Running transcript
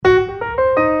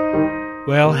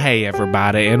Well, hey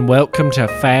everybody, and welcome to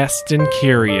Fast and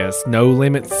Curious, No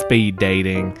Limit Speed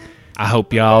Dating. I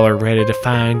hope y'all are ready to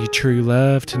find your true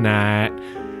love tonight.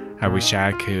 I wish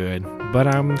I could, but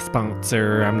I'm a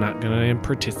sponsor. I'm not going to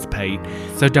participate,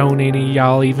 so don't any of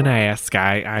y'all even ask.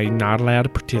 I'm not allowed to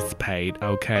participate,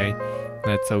 okay?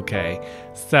 That's okay.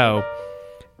 So,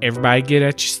 everybody get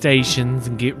at your stations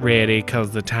and get ready,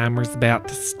 because the timer's about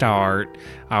to start.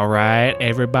 Alright,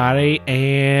 everybody,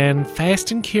 and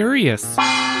Fast and Curious.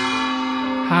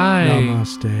 Hi.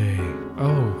 Namaste.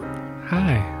 Oh,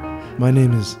 hi. My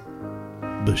name is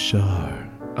Bashar.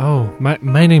 Oh, my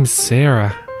name's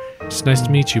Sarah. It's nice to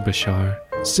meet you, Bashar.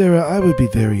 Sarah, I would be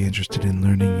very interested in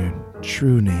learning your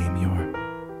true name,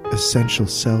 your essential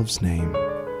self's name.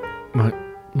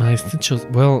 My essential...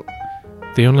 Well,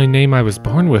 the only name I was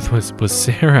born with was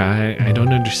Sarah. I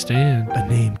don't understand. A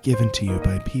name given to you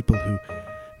by people who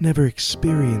never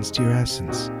experienced your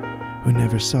essence, who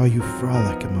never saw you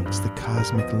frolic amongst the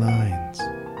cosmic lines.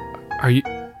 Are you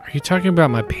talking about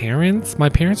my parents? My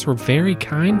parents were very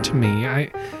kind to me.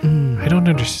 I don't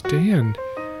understand.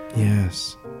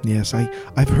 Yes,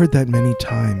 I've heard that many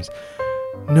times.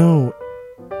 No,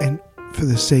 and for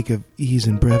the sake of ease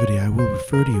and brevity, I will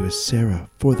refer to you as Sarah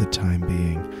for the time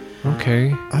being.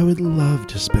 Okay. I would love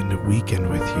to spend a weekend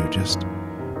with you, just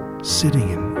sitting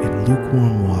in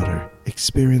lukewarm water,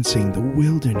 experiencing the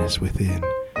wilderness within.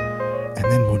 And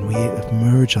then when we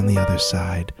emerge on the other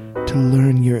side, to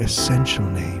learn your essential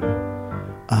name.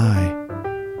 I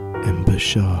am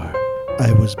Bashar.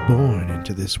 I was born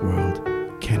into this world,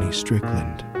 Kenny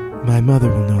Strickland. My mother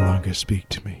will no longer speak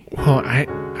to me. Well,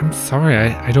 I'm sorry.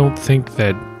 I don't think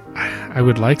that I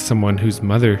would like someone whose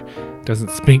mother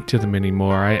doesn't speak to them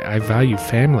anymore. I value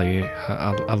family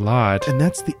a lot. And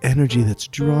that's the energy that's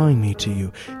drawing me to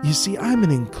you. You see, I'm an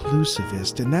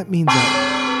inclusivist, and that means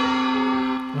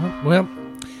that... Well,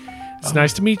 it's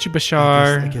nice to meet you,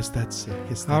 Bashar. I guess that's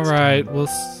all right, we'll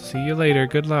see you later.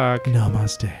 Good luck.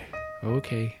 Namaste.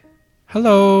 Okay.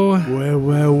 Hello.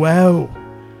 Well.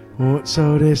 What's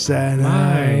all this then,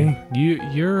 eh?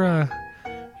 You're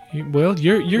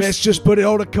Let's just put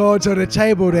all the cards on the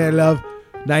table there, love.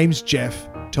 Name's Jeff,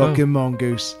 talking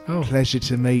mongoose. Oh. Pleasure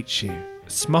to meet you.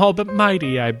 Small but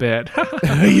mighty, I bet.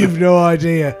 You've no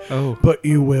idea. Oh. But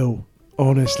you will.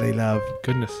 Honestly, love.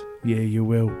 Goodness. Yeah, you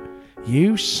will.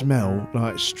 You smell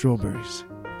like strawberries.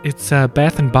 It's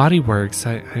Bath and Body Works.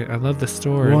 I love the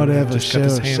store. Whatever,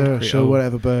 sure,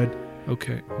 whatever, bird.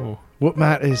 Okay. Oh. What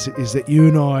matters is that you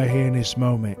and I are here in this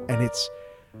moment, and it's,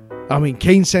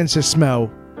 keen sense of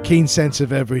smell, keen sense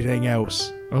of everything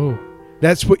else. Oh.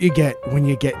 That's what you get when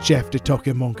you get Jeff the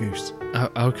talking mongoose.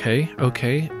 Okay.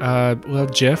 Well,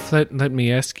 Jeff, let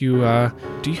me ask you,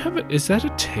 do you have is that a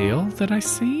tail that I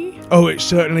see? Oh, it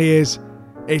certainly is.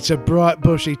 It's a bright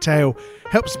bushy tail.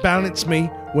 Helps balance me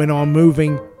when I'm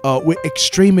moving with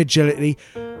extreme agility.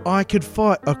 I could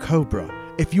fight a cobra.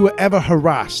 If you were ever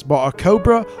harassed by a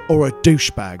cobra or a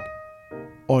douchebag,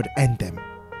 I'd end them.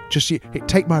 Just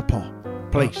take my paw.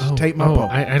 Please, take my paw.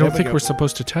 I don't think we're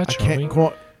supposed to touch, I can't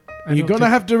quite... You're going to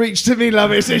have to reach to me,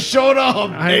 love. It's a short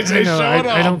arm. I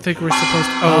don't think we're supposed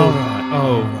to...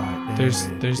 Right.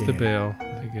 There's the bell,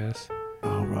 I guess.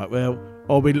 All right, well,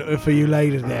 I'll be looking for you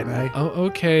later then, eh? Oh,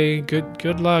 okay.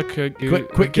 Good luck.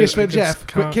 Quick kiss for Jeff.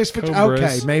 Quick kiss for...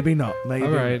 Okay, maybe not. Maybe.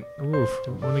 All right. Oof,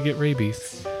 don't want to get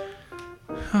rabies.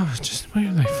 Oh, just where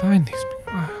do they find these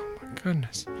people? Oh, my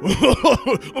goodness.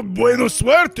 Buena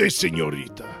suerte,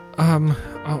 señorita.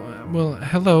 Well,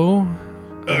 hello.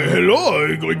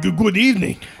 Hello, good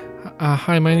evening.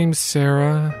 Hi, my name's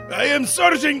Sarah. I am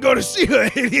Sergeant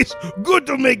Garcia. It is good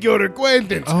to make your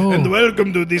acquaintance. And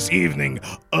welcome to this evening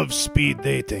of speed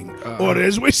dating. Or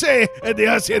as we say at the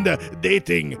Hacienda,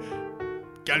 dating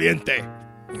caliente.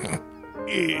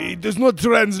 It does not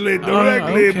translate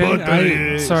directly,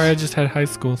 okay. but... Sorry, I just had high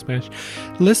school Spanish.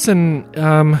 Listen,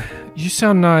 you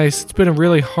sound nice. It's been a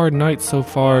really hard night so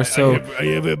far, so... I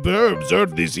have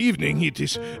observed this evening. It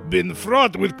has been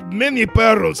fraught with many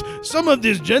perils. Some of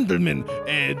these gentlemen,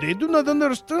 they do not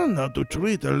understand how to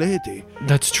treat a lady.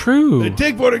 That's true.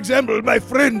 Take, for example, my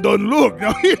friend Don Luke.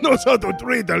 Now, he knows how to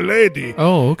treat a lady.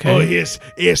 Oh, okay. Oh, he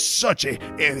is such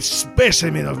a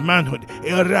specimen of manhood.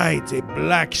 He rides a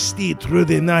black steed through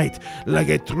the night like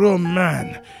a true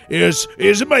man. He is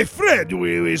my friend.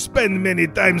 We spend many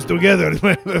times together,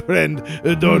 my friend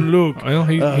Don Luke. Well,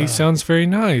 he sounds very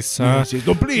nice. Yes,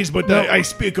 no, please, but I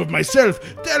speak of myself.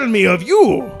 Tell me of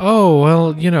you. Oh,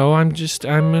 well,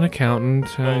 I'm an accountant.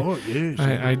 Yes.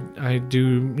 I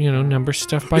do, number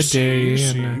stuff by day.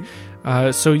 And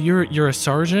So you're a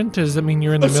sergeant? Does that mean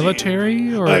you're in the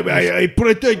military? Or I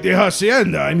protect the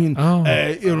hacienda. I mean, Oh.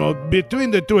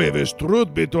 between the two of us,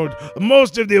 truth be told,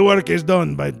 most of the work is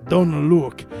done by Don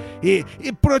Luke. He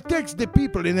protects the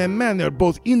people in a manner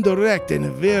both indirect and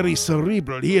very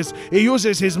cerebral. He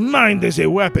uses his mind as a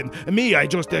weapon. Me, I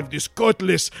just have this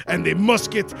cutlass and a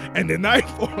musket and an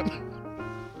iPhone.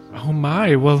 Oh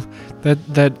my! Well,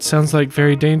 that sounds like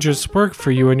very dangerous work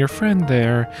for you and your friend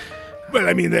there. Well,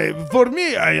 I mean, for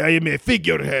me, I am a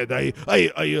figurehead. I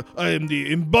am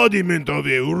the embodiment of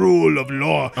a rule of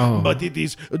law. Oh. But it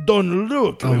is Don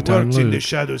Luke who Don works in the Luke.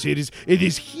 shadows. It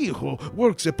is he who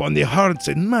works upon the hearts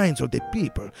and minds of the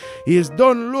people. He is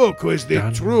Don Luke who is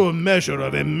the true measure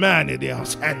of a man in the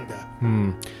hacienda.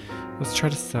 Let's try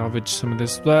to salvage some of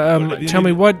this. Tell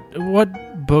me, what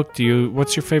book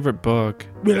what's your favorite book?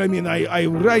 Well, I mean, I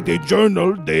write a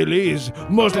journal daily. It's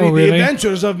mostly Oh, really? the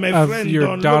adventures of my friend Your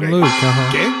Don Don Luke. Luke, uh-huh.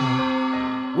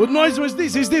 Okay. What noise was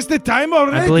this? Is this the time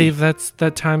already? I believe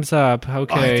that time's up.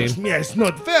 Okay. It's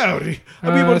not fair.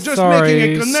 We were just sorry.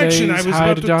 making a connection. Say I was hi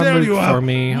about to to Don tell Luke you how for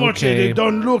me. much Okay. I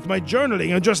don't look my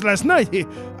journaling. And just last night,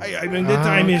 I mean, the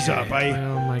time is up. Oh,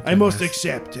 my I must goodness.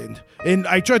 accept it. And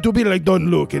I try to be like Don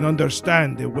Luke and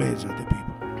understand the ways of the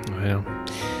people. Well,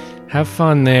 have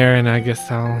fun there, and I guess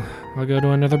I'll go to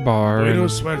another bar. Buena and-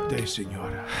 suerte,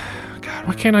 señora. God,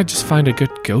 why can't I just find a good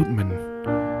goatman?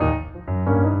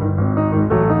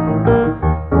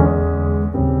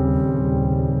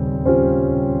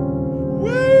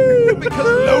 Woo! Because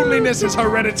loneliness is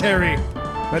hereditary.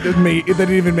 That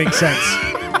didn't even make sense.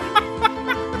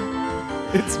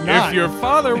 It's not. If your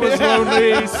father was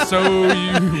lonely, so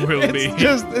you will be.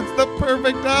 It's the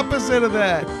perfect opposite of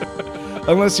that.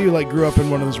 Unless you grew up in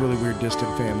one of those really weird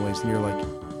distant families and you're like,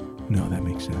 no, that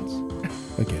makes sense.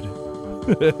 I get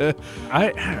it.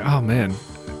 Oh man,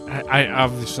 I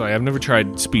obviously I've never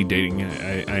tried speed dating. I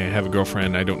have a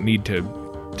girlfriend. I don't need to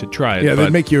try it. Yeah, but,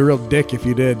 that'd make you a real dick if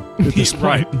you did. At this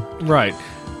point. right.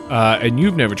 And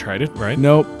you've never tried it, right?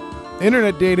 Nope.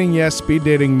 Internet dating, yes. Speed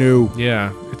dating, no.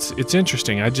 Yeah, it's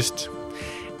interesting.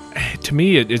 To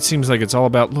me, it seems like it's all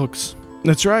about looks.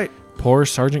 That's right. Poor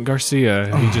Sergeant Garcia.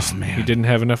 Man. He didn't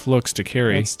have enough looks to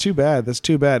carry. That's too bad.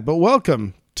 But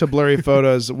welcome to Blurry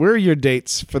Photos. We're your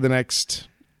dates for the next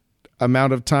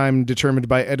amount of time determined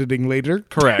by editing later.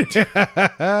 Correct.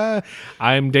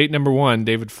 I'm date number 1,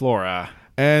 David Flora.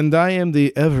 And I am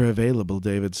the ever-available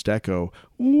David Stecco.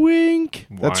 Wink.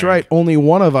 That's Wink. right. Only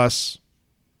one of us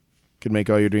can make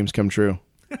all your dreams come true.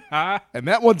 And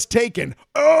that one's taken.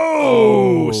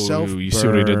 Oh, self-burn. You see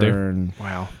what I did there?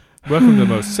 Wow. Welcome to the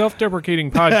most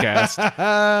self-deprecating podcast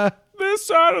this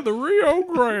side of the Rio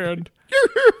Grande.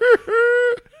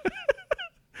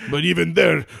 But even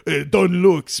there, Don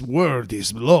Luke's word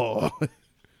is law.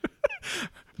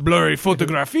 Blurry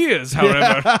photographs,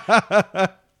 however,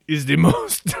 is the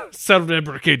most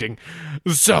self-deprecating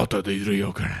south of the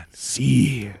Rio Grande.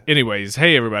 See. Anyways,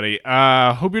 hey everybody.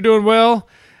 Hope you're doing well.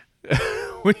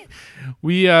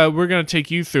 We're gonna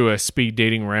take you through a speed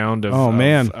dating round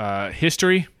of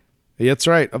history. That's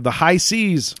right. Of the high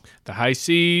seas. The high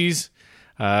seas,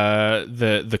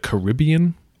 the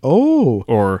Caribbean, Oh.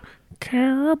 or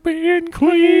Caribbean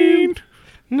Queen.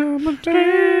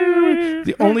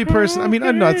 The only person,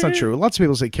 no, that's not true. Lots of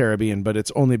people say Caribbean, but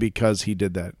it's only because he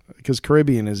did that. Because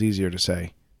Caribbean is easier to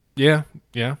say. Yeah.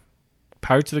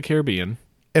 Pirates of the Caribbean.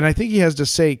 And I think he has to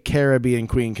say Caribbean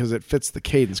Queen because it fits the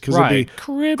cadence. Cause Right. It'd be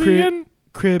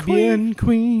Caribbean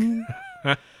Queen.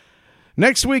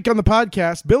 Next week on the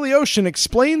podcast, Billy Ocean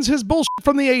explains his bullshit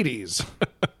from the 80s.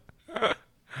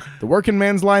 The working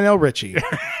man's Lionel Richie.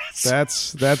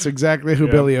 That's exactly who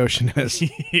Billy Ocean is.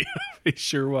 He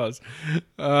sure was.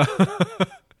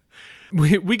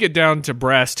 We get down to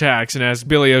brass tacks and ask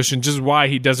Billy Ocean just why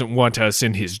he doesn't want us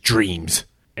in his dreams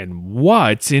and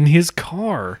what's in his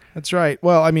car. That's right.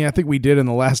 Well, I think we did in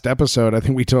the last episode. I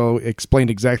think we explained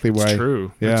exactly why. It's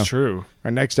true. Yeah. It's true.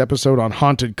 Our next episode on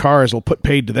haunted cars will put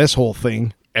paid to this whole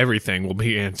thing. Everything will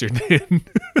be answered then.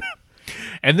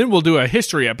 And then we'll do a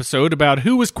history episode about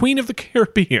who was Queen of the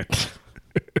Caribbean.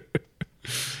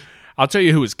 I'll tell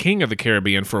you who was King of the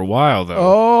Caribbean for a while, though.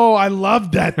 Oh, I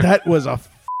love that. That was a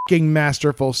fucking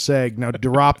masterful seg. Now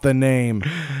drop the name.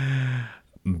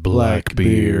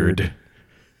 Blackbeard.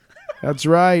 That's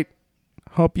right.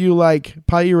 Hope you like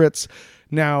pirates.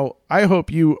 Now, I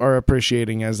hope you are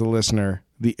appreciating, as a listener,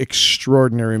 the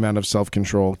extraordinary amount of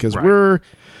self-control. Because we're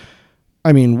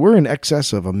in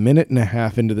excess of a minute and a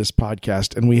half into this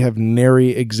podcast, and we have nary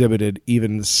exhibited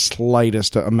even the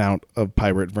slightest amount of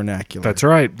pirate vernacular. That's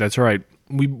right.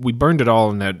 We burned it all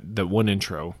in that one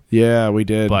intro. Yeah, we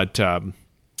did. But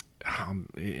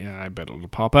Yeah, I bet it'll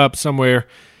pop up somewhere.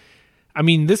 I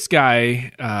mean, this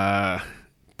guy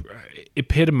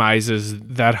epitomizes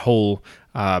that whole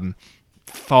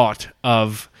thought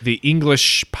of the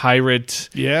English pirate.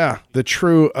 Yeah, the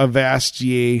true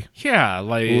Avastier. Yeah,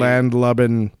 like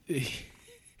landlubben.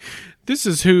 This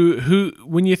is who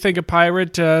when you think of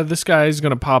pirate, this guy is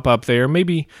going to pop up there.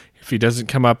 Maybe if he doesn't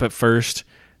come up at first,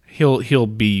 he'll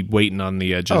be waiting on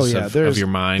the edges of your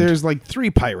mind. There's like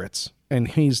 3 pirates, and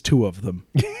he's 2 of them.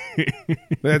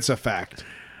 That's a fact.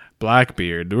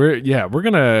 Blackbeard. We're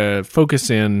going to focus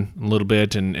in a little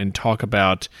bit and talk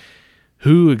about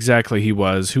who exactly he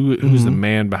was, who's the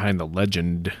man behind the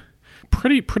legend.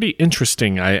 Pretty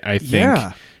interesting, I think.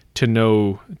 Yeah. To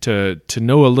know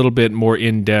a little bit more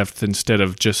in depth instead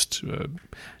of just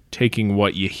taking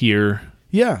what you hear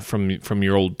from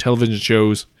your old television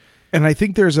shows. And I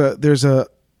think there's a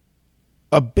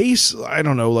base, I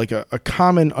don't know, like a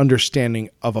common understanding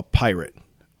of a pirate,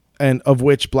 and of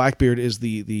which Blackbeard is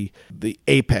the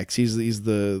apex. He's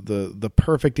the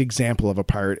perfect example of a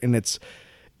pirate, and it's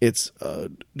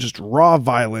just raw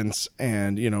violence,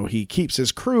 and he keeps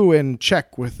his crew in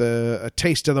check with a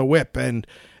taste of the whip, and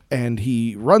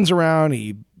he runs around,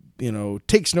 he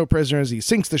takes no prisoners, he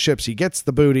sinks the ships, he gets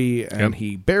the booty, and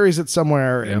he buries it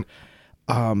somewhere.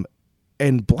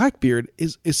 And Blackbeard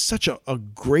is such a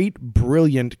great,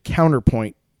 brilliant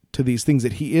counterpoint to these things,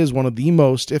 that he is one of the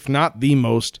most, if not the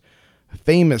most,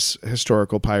 famous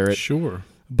historical pirate. Sure.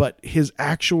 But his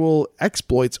actual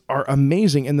exploits are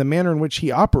amazing, and the manner in which he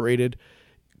operated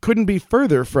couldn't be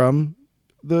further from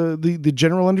the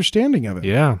general understanding of it.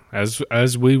 Yeah,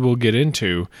 as we will get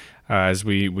into as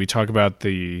we talk about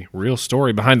the real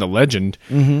story behind the legend.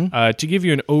 To give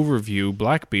you an overview,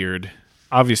 Blackbeard,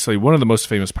 obviously one of the most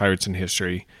famous pirates in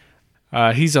history.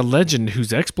 He's a legend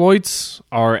whose exploits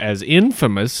are as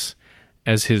infamous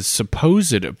as his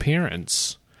supposed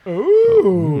appearance.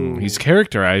 Ooh. He's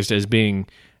characterized as being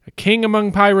a king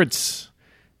among pirates,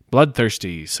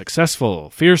 bloodthirsty,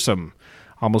 successful, fearsome,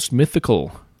 almost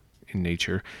mythical in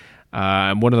nature.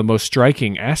 And one of the most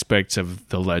striking aspects of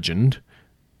the legend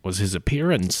was his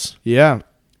appearance. Yeah.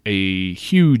 A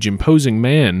huge, imposing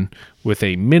man with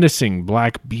a menacing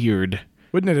black beard.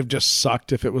 Wouldn't it have just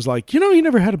sucked if it was like, he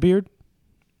never had a beard?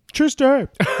 True story.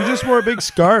 He just wore a big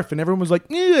scarf, and everyone was like,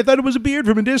 I thought it was a beard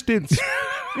from a distance.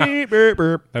 Burp,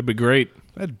 burp. That'd be great.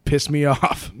 That'd piss me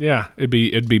off. Yeah, it'd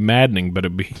be maddening, but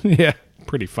it'd be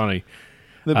pretty funny.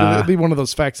 That'd be one of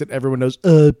those facts that everyone knows.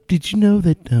 Did you know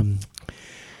that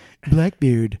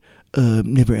Blackbeard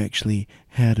never actually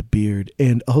had a beard?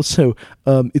 And also,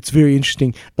 it's very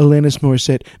interesting, Alanis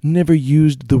Morissette never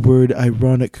used the word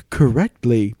ironic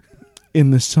correctly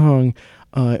in the song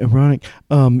Ironic.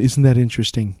 Isn't that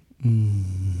interesting?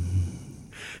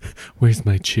 Where's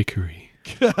my chicory?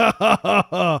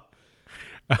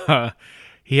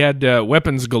 He had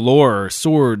weapons galore,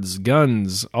 swords,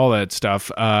 guns, all that stuff.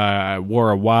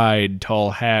 Wore a wide, tall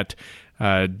hat,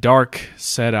 dark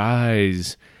set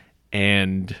eyes,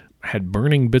 and had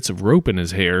burning bits of rope in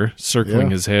his hair,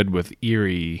 circling his head with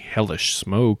eerie, hellish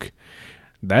smoke.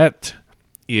 That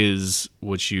is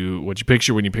what you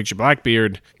picture when you picture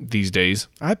Blackbeard these days.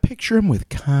 I picture him with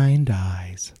kind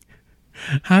eyes.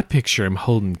 I picture him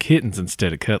holding kittens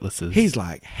instead of cutlasses. He's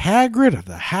like Hagrid of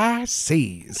the high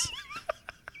seas.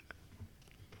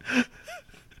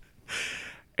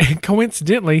 And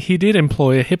coincidentally, he did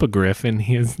employ a hippogriff in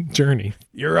his journey.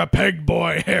 You're a peg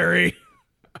boy, Harry.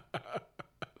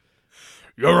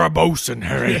 You're a bosun,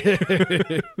 Harry.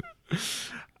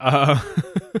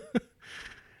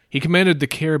 He commanded the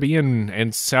Caribbean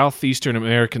and southeastern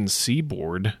American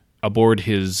seaboard aboard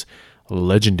his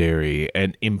legendary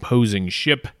and imposing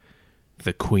ship,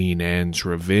 the Queen Anne's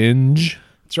Revenge.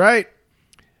 That's right.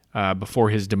 Before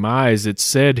his demise, it's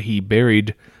said he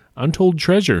buried untold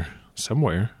treasure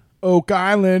somewhere. Oak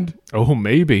Island. Oh,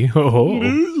 maybe.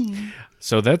 Oh.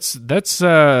 So that's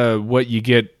what you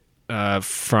get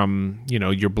from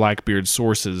your Blackbeard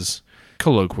sources.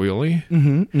 Colloquially,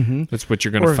 that's what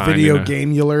you're going to find. Or video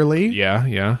gamularly.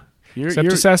 Yeah. Except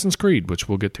Assassin's Creed, which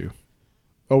we'll get to.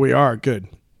 Oh, we are good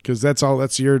because that's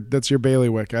your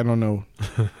bailiwick. I don't know.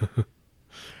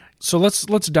 So let's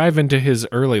dive into his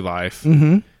early life.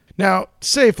 Now,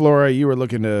 say Flora, you were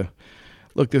looking to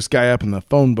look this guy up in the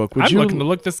phone book. I'm looking to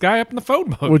look this guy up in the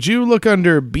phone book. Would you look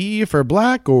under B for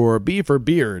black or B for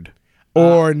beard,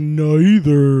 or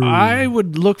neither? I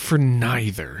would look for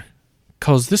neither.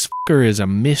 Because this fucker is a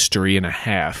mystery and a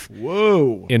half.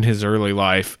 Whoa. In his early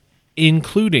life,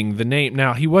 including the name.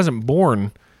 Now, he wasn't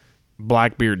born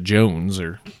Blackbeard Jones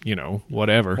or,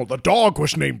 whatever. Well, the dog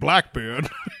was named Blackbeard.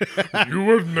 You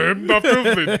were named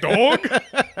after the dog?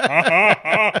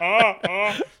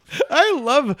 I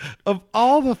love of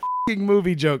all the fucking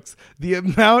movie jokes, the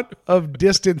amount of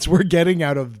distance we're getting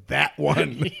out of that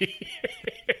one.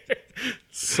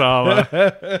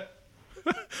 Sala.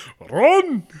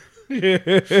 Run!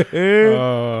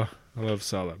 I love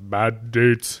Sala. Bad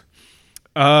dates.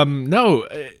 No,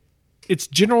 it's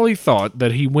generally thought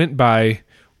that he went by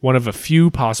one of a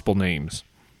few possible names.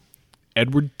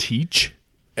 Edward Teach,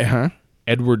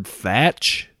 Edward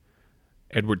Thatch,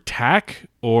 Edward Tack,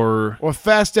 or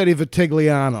Fast Eddie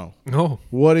Vitigliano. No.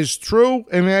 What is true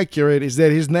and accurate is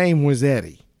that his name was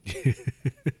Eddie.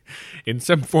 In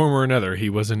some form or another, he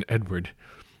was an Edward.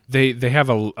 They have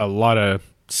a lot of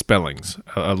spellings,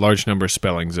 a large number of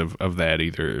spellings of that,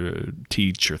 either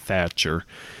Teach or Thatch or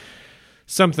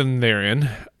something therein.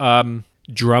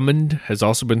 Drummond has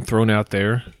also been thrown out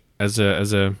there as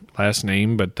a last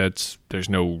name, but there's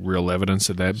no real evidence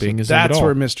of that being his name at all. That's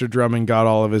where Mr. Drummond got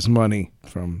all of his money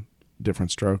from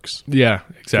Different Strokes. Yeah,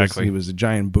 exactly. He was a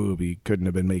giant boob. He couldn't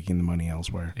have been making the money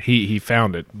elsewhere. He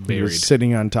found it buried. He was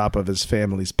sitting on top of his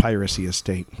family's piracy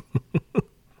estate.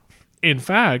 In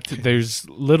fact, there's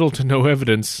little to no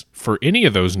evidence for any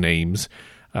of those names,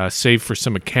 save for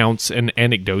some accounts and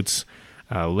anecdotes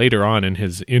later on in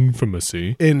his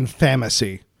infamousy.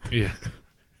 Infamacy. Yeah.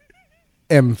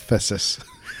 Emphasis.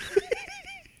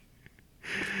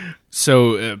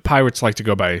 So pirates like to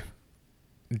go by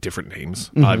different names,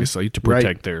 obviously, to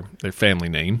protect their family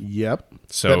name. Yep.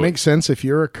 So that makes sense. If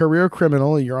you're a career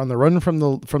criminal, you're on the run from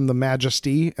the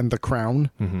majesty and the crown.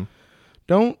 Mm-hmm.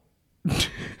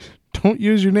 Don't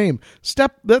use your name.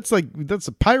 That's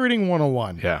a pirating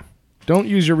 101. Yeah. Don't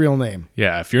use your real name.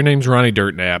 Yeah. If your name's Ronnie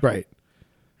Dirtnap, right.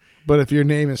 But if your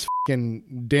name is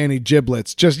fucking Danny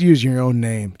Giblets, just use your own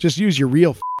name. Just use your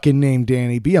real fucking name,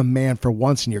 Danny. Be a man for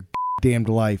once in your damned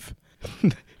life.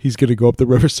 He's going to go up the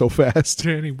river so fast.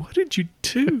 Danny, what did you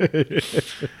do?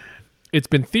 It's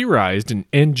been theorized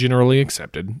and generally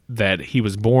accepted that he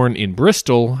was born in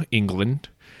Bristol, England,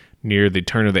 near the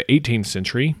turn of the 18th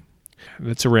century.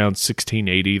 That's around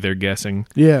 1680, they're guessing.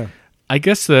 Yeah. I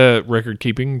guess the record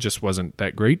keeping just wasn't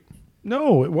that great.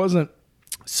 No, it wasn't.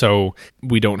 So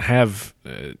we don't have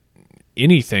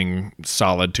anything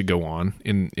solid to go on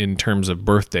in terms of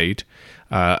birth date,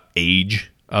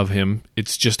 age of him.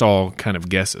 It's just all kind of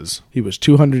guesses. He was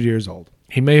 200 years old.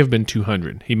 He may have been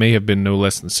 200. He may have been no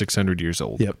less than 600 years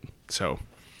old. Yep. So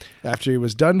after he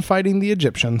was done fighting the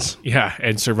Egyptians. Yeah,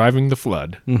 and surviving the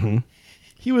flood. Mm-hmm.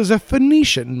 He was a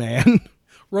Phoenician man.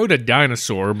 Rode a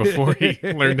dinosaur before he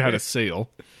learned how to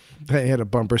sail. They had a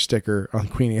bumper sticker on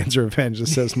Queen Anne's Revenge that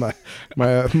says my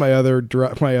other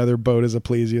boat is a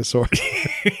plesiosaur.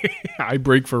 I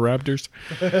break for raptors.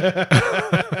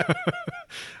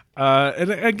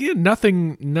 And again,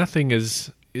 nothing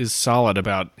is solid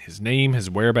about his name,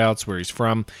 his whereabouts, where he's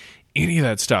from, any of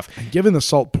that stuff. And given the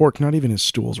salt pork, not even his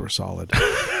stools were solid.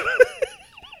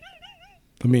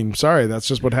 I mean, sorry, that's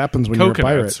just what happens when you're a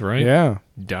pirate, right? Yeah,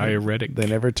 diuretic. They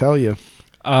never tell you.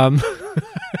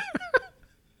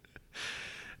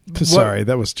 Sorry,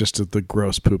 that was just the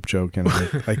gross poop joke, and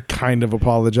I kind of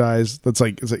apologize. It's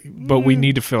like, but we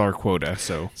need to fill our quota,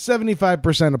 so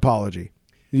 75% apology.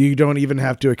 You don't even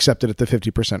have to accept it at the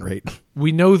 50% rate.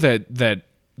 We know that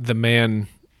the man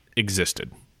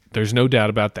existed. There's no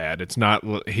doubt about that. It's not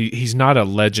he's not a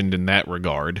legend in that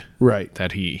regard, right?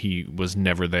 That he was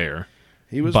never there.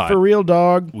 He was for real,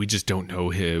 dog. We just don't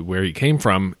know where he came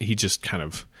from. He just kind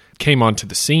of came onto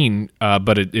the scene,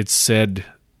 but it's said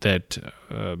that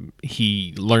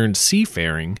he learned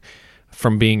seafaring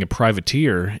from being a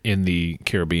privateer in the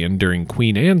Caribbean during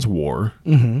Queen Anne's War.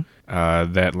 Mm-hmm.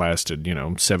 That lasted,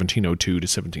 1702 to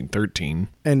 1713.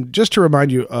 And just to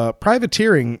remind you,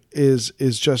 privateering is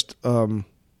just,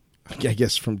 I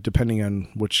guess, from depending on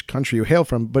which country you hail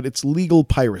from, but it's legal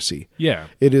piracy. Yeah,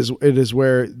 it is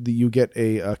where you get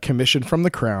a commission from the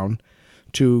crown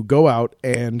to go out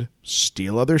and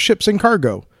steal other ships and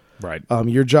cargo. Right.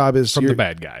 Your job is from the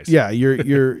bad guys. Yeah,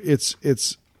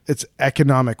 it's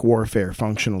economic warfare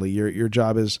functionally. Your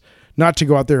job is not to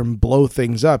go out there and blow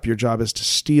things up. Your job is to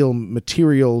steal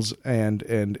materials and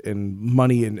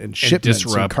money and shipments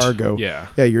and cargo. Yeah.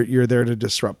 Yeah, you're there to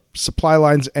disrupt supply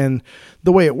lines. And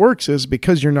the way it works is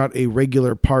because you're not a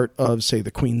regular part of, say,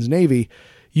 the Queen's Navy,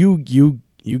 you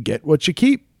get what you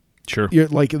keep. Sure. You're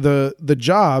like the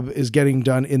job is getting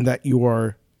done in that you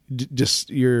are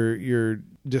you're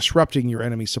disrupting your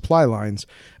enemy supply lines,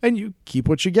 and you keep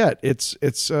what you get. It's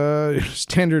a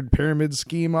standard pyramid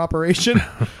scheme operation.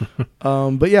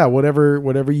 But yeah,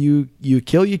 whatever you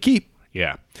kill, you keep.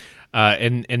 Yeah.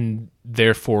 And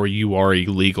therefore you are a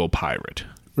legal pirate.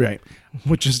 Right.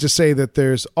 Which is to say that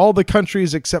there's all the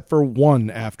countries except for one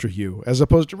after you, as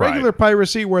opposed to regular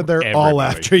piracy where they're all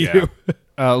after you.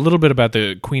 A little bit about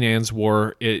the Queen Anne's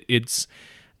War. It's,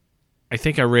 I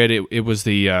think I read it was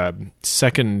the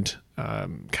second,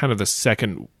 kind of the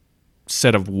second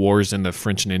set of wars in the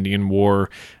French and Indian War.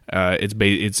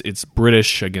 It's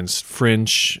British against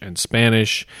French and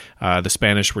Spanish. The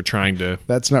Spanish were trying to.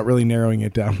 That's not really narrowing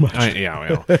it down much.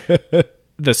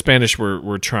 The Spanish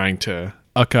were trying to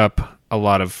uck up a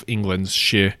lot of England's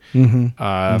shit.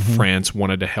 France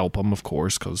wanted to help them, of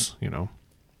course, because England.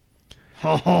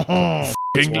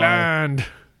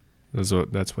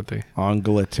 That's what they.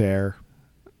 Angleterre.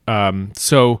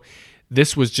 So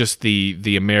this was just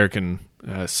the American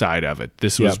side of it.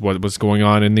 This was what was going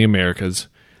on in the Americas.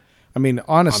 I mean,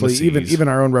 honestly, even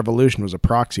our own revolution was a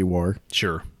proxy war.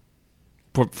 Sure,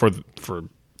 for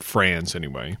France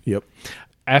anyway. Yep.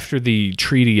 After the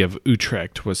Treaty of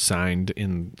Utrecht was signed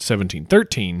in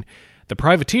 1713, the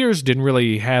privateers didn't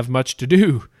really have much to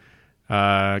do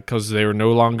because they were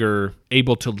no longer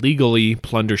able to legally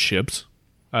plunder ships.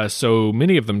 So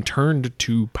many of them turned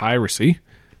to piracy.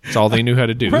 That's all they knew how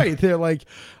to do. Right. They're like,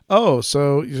 oh,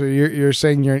 so you're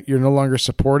saying you're no longer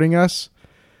supporting us?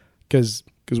 Because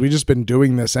we've just been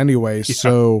doing this anyway,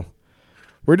 so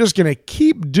we're just going to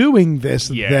keep doing this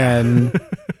then.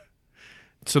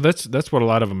 So that's what a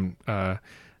lot of them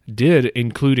did,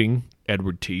 including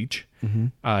Edward Teach.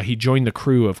 He joined the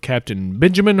crew of Captain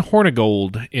Benjamin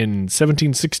Hornigold in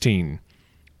 1716,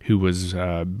 who was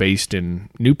based in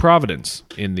New Providence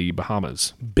in the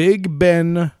Bahamas. Big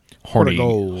Ben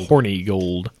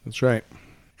Hornigold. That's right.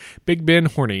 Big Ben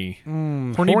Horny.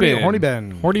 Horny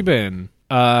Ben. Horny Ben.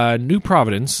 New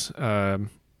Providence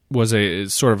was a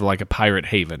sort of like a pirate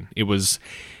haven. It was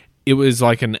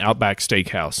like an Outback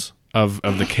Steakhouse of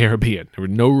the Caribbean. There were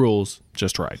no rules,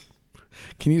 just right.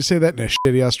 Can you say that in a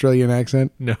shitty Australian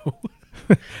accent? No.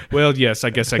 Well, yes,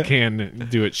 I guess I can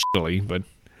do it shittily, but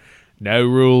no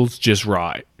rules, just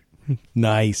right.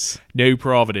 Nice. New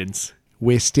Providence.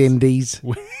 West Indies.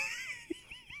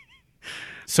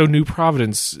 So New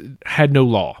Providence had no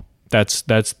law. That's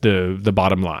the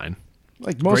bottom line.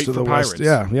 Like most of the pirates.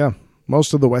 West, yeah.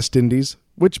 Most of the West Indies.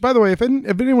 Which, by the way, if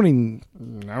anyone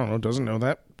doesn't know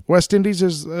that, West Indies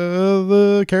is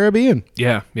the Caribbean.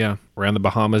 Yeah. Around the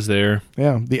Bahamas there.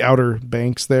 Yeah, the Outer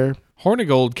Banks there.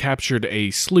 Hornigold captured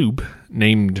a sloop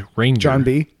named Ranger. John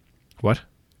B. What?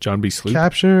 John B. Sloop?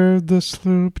 Captured the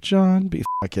sloop, John B.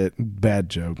 Fuck it. Bad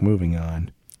joke. Moving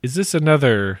on. Is this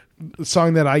another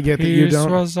song that I get that you don't?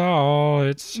 This was all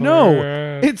it's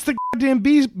No, it's the goddamn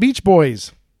Beach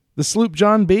Boys. The sloop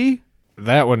John B.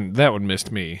 That one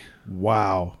missed me.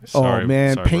 Wow. Sorry, oh,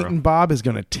 man. sorry, Peyton Bob is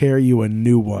going to tear you a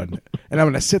new one. And I'm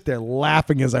going to sit there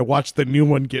laughing as I watch the new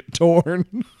one get torn.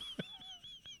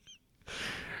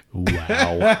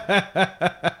 Wow.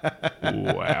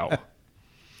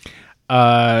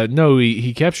 No,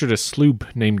 he captured a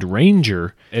sloop named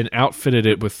Ranger and outfitted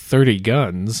it with 30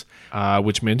 guns,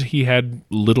 which meant he had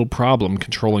little problem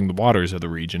controlling the waters of the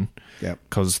region. Yep.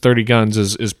 Because 30 guns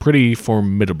is pretty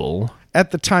formidable.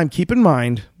 At the time, keep in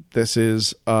mind, this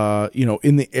is,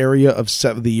 in the area of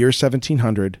the year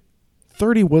 1700,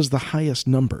 30 was the highest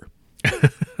number.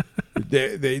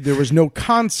 There was no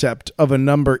concept of a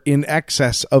number in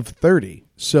excess of 30.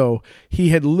 So he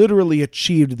had literally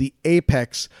achieved the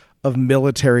apex of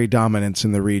military dominance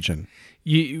in the region.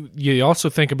 You also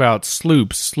think about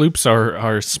sloops. Sloops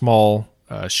are small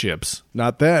ships.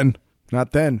 Not then.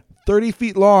 30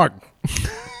 feet long.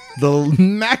 The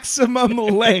maximum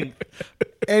length.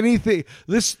 Anything.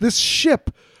 This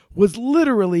ship was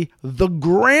literally the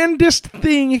grandest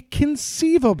thing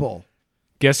conceivable.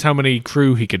 Guess how many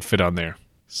crew he could fit on there?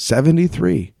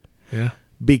 73. Yeah.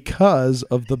 Because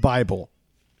of the Bible.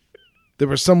 There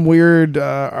was some weird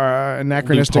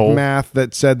anachronistic loophole math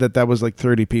that said that was like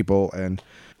 30 people, and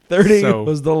 30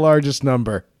 was the largest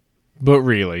number. But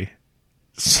really,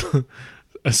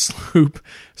 a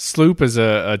sloop is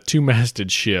a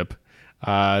two-masted ship.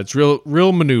 It's real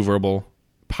maneuverable.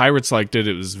 Pirates liked it.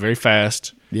 It was very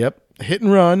fast. Yep. Hit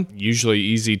and run. Usually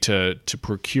easy to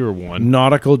procure one.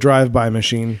 Nautical drive-by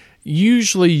machine.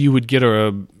 Usually you would get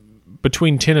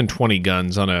between 10 and 20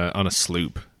 guns on a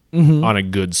sloop. On a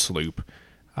good sloop.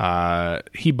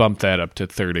 He bumped that up to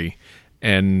 30.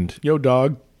 And yo,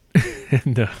 dog.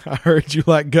 And, I heard you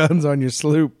like guns on your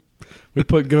sloop. We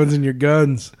put guns in your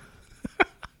guns.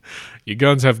 Your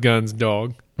guns have guns,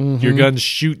 dog. Your guns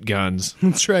shoot guns.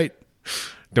 That's right.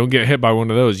 Don't get hit by one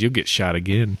of those. You'll get shot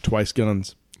again. Twice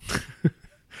guns.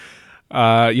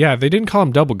 Yeah, they didn't call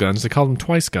them double guns. They called them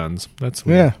twice guns. That's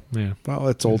yeah. Yeah. Well,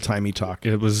 that's old-timey talk.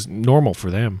 It was normal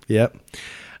for them. Yep.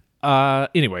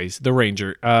 Anyways, the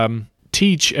Ranger.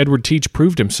 Edward Teach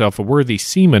proved himself a worthy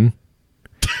seaman.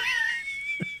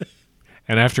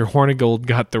 And after Hornigold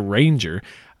got the Ranger,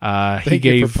 Thank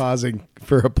you for pausing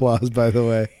for applause, by the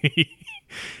way.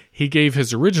 he gave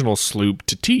his original sloop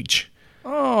to Teach.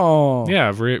 Oh.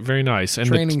 Yeah, very, very nice. And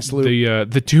Training sloop.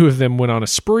 The two of them went on a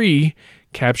spree,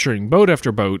 capturing boat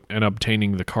after boat and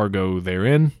obtaining the cargo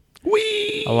therein.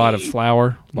 Whee! A lot of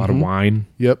flour, a lot of wine.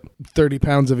 Yep. 30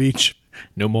 pounds of each.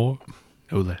 No more,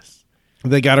 no less.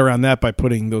 They got around that by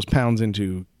putting those pounds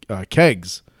into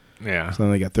kegs. Yeah. So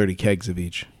then they got 30 kegs of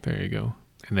each. There you go.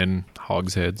 And then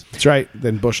hogsheads. That's right.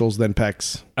 Then bushels, then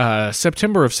pecks.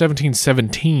 September of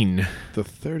 1717. The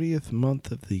 30th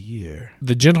month of the year.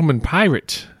 The gentleman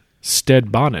pirate,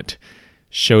 Stead Bonnet,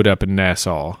 showed up in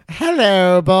Nassau.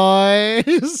 Hello,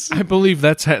 boys. I believe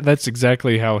that's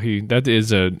exactly how that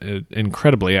is an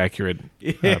incredibly accurate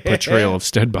portrayal of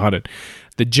Stead Bonnet.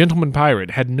 The gentleman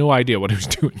pirate had no idea what he was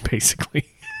doing, basically,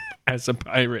 as a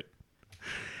pirate.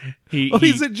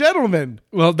 He's a gentleman.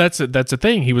 Well, that's a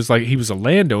thing. He was a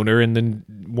landowner, and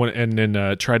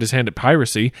then tried his hand at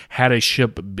piracy. Had a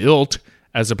ship built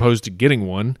as opposed to getting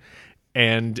one,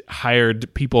 and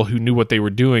hired people who knew what they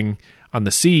were doing on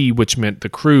the sea, which meant the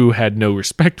crew had no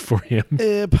respect for him.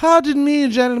 Pardon me,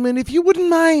 gentlemen, if you wouldn't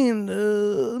mind,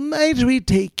 might we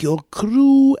take your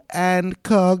crew and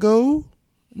cargo?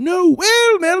 No,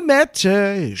 well met.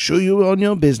 Show you on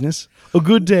your business. A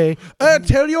good day.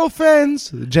 Tell your friends,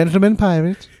 the gentleman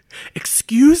pirate.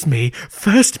 Excuse me,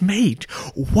 first mate,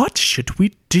 what should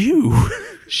we do?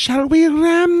 Shall we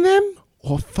ram them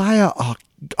or fire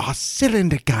our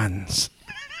cylinder guns?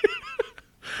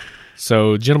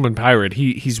 So, gentleman pirate,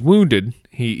 he's wounded.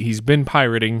 He's been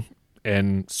pirating,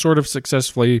 and sort of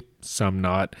successfully, some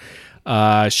not.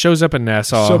 Shows up in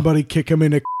Nassau. Somebody kick him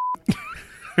in a...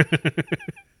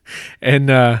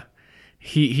 And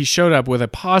he showed up with a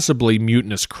possibly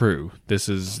mutinous crew.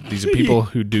 These are people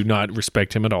who do not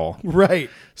respect him at all. Right.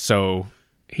 So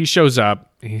he shows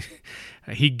up.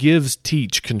 He gives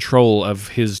Teach control of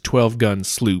his 12-gun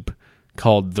sloop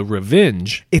called the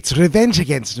Revenge. It's revenge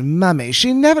against Mummy.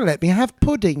 She never let me have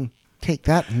pudding. Take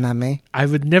that, Mummy. I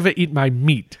would never eat my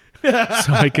meat,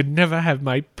 so I could never have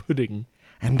my pudding.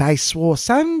 And I swore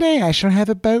someday I shall have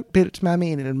a boat built,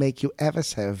 Mummy, and it'll make you ever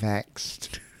so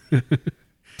vexed.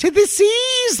 To the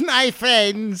seas, my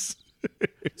friends!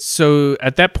 So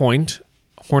at that point,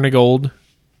 Hornigold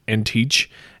and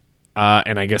Teach,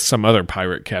 and I guess some other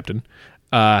pirate captain,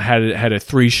 had a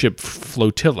 3-ship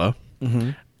flotilla,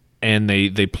 and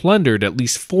they plundered at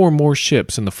least 4 more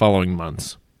ships in the following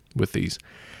months with these.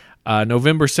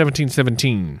 November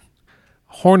 1717,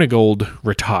 Hornigold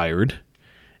retired,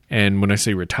 and when I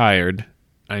say retired,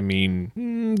 I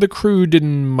mean the crew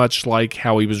didn't much like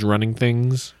how he was running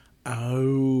things.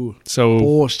 Oh, so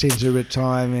forced into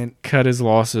retirement. Cut his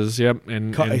losses, yep,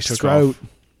 and cut his took throat. Off.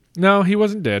 No, he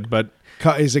wasn't dead, but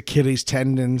cut his Achilles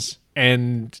tendons.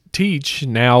 And Teach,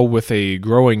 now with a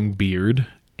growing beard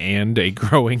and a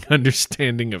growing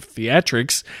understanding of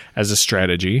theatrics as a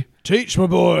strategy. Teach, my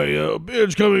boy,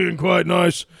 beard's coming in quite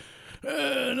nice.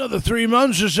 Another 3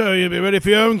 months or so, you'll be ready for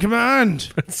your own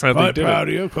command. Quite proud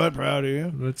of you, quite proud of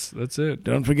you. That's it.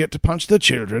 Don't forget to punch the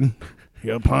children.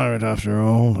 You're a pirate, after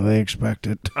all. They expect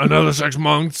it. Another 6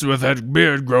 months with that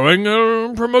beard growing,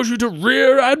 promote you to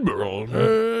Rear Admiral.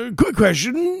 Quick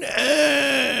question.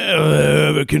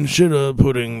 Ever consider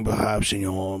putting perhaps in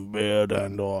your beard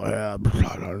and or hair,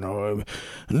 I don't know,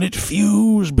 a lit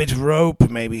fuse, bit of rope,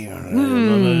 maybe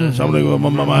something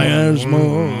with my ears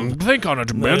more. Think on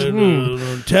it a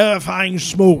bit. Terrifying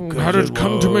smoke. Had it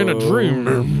come to me in a dream.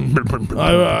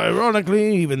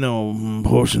 Ironically, even though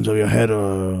portions of your head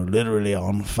are literally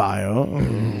on fire,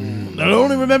 I'll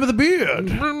only remember the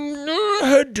beard. I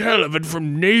heard tell of it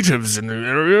from natives in the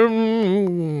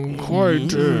area.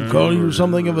 Quite. Call you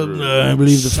something of a, I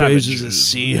believe the phrase is a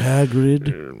sea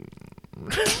Hagrid.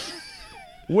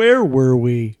 Where were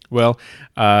we? Well,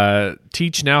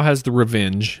 Teach now has the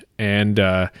Revenge,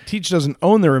 and Teach doesn't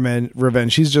own the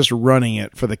Revenge. He's just running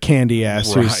it for the candy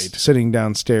ass who's sitting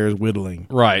downstairs whittling.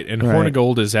 Right, and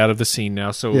Hornigold is out of the scene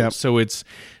now, so it's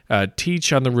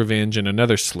Teach on the Revenge and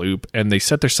another sloop, and they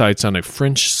set their sights on a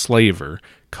French slaver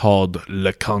called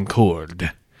Le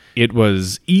Concorde. It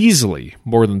was easily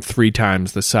more than 3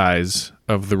 times the size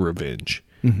of the Revenge.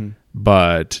 Mm-hmm.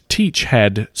 But Teach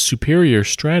had superior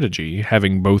strategy,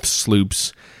 having both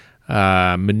sloops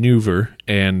maneuver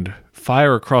and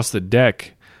fire across the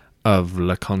deck of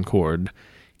Le Concorde,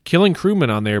 killing crewmen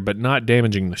on there but not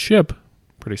damaging the ship.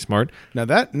 Pretty smart. Now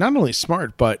that, not only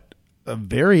smart, but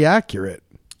very accurate.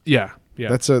 Yeah.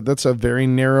 That's a very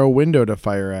narrow window to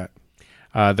fire at.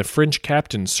 The French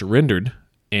captain surrendered,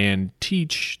 and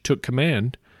Teach took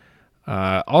command.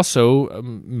 Also,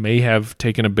 may have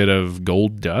taken a bit of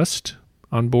gold dust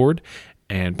on board,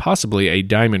 and possibly a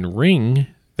diamond ring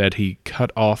that he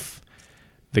cut off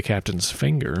the captain's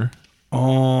finger.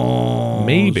 Oh,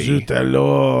 maybe. Zut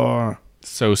alors.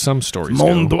 So some stories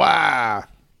Mon go. doigt.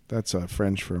 That's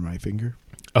French for my finger.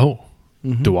 Oh,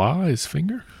 doigt is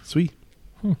finger? Sweet.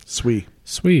 Sweet.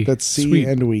 Sweet. That's C Sweet.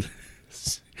 and we.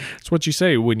 It's what you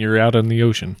say when you're out in the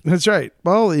ocean. That's right.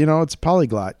 Well, it's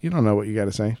polyglot. You don't know what you got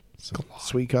to say. So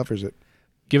Sweet covers it.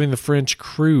 Giving the French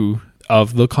crew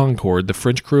of the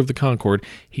Concorde,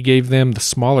 he gave them the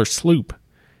smaller sloop,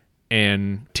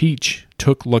 and Teach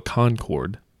took Le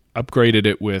Concorde, upgraded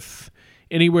it with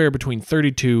anywhere between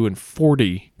 32 and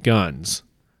 40 guns.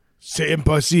 C'est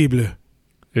impossible.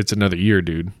 It's another year,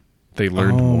 dude. They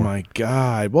learned more. Oh, my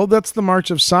God. Well, that's the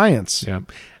march of science. Yeah.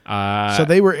 So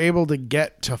they were able to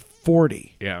get to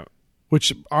 40. Yeah.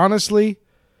 Which, honestly,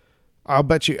 I'll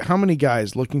bet you how many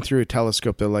guys looking through a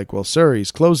telescope, they're like, well, sir,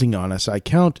 he's closing on us. I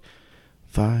count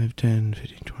 5, 10,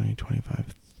 15, 20,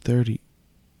 25, 30.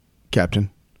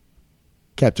 Captain,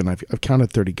 I've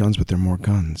counted 30 guns, but there are more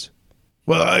guns.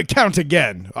 Well, count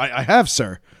again. I have,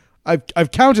 sir.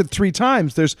 I've counted 3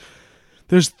 times. There's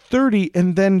 30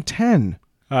 and then 10.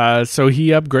 So he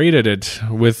upgraded it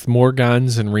with more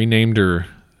guns and renamed her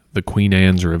the Queen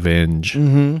Anne's Revenge.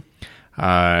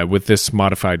 Mm-hmm. With this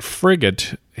modified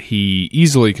frigate, he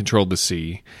easily controlled the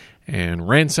sea and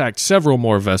ransacked several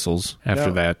more vessels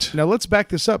after that. Now, let's back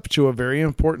this up to a very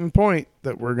important point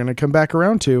that we're going to come back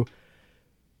around to.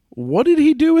 What did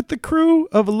he do with the crew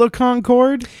of Le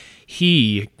Concorde?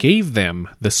 He gave them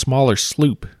the smaller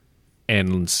sloop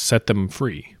and set them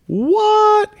free.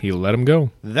 What? He let them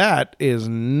go. That is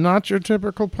not your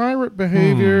typical pirate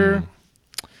behavior.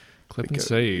 Clip and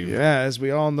save. Yeah, as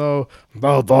we all know,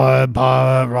 The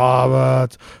pirate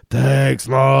Robert takes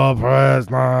no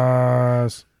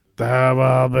prisoners. There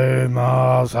will be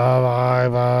no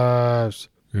survivors.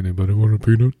 Anybody want a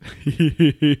peanut?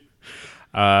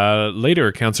 Later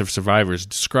accounts of survivors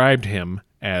described him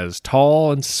as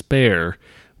tall and spare,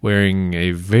 wearing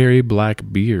a very black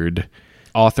beard.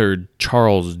 Author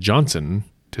Charles Johnson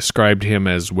described him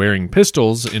as wearing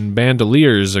pistols and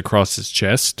bandoliers across his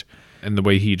chest, and the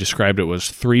way he described it was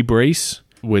 3 brace,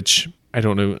 which I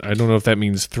don't know if that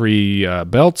means 3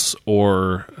 belts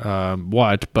or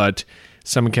what, but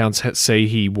some accounts say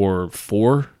he wore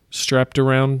 4 strapped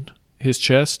around his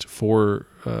chest, 4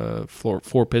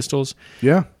 pistols.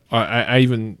 yeah. I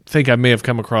even think I may have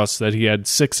come across that he had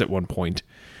 6 at one point,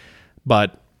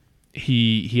 but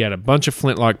he had a bunch of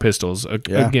flintlock pistols.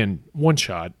 Again, one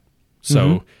shot.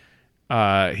 So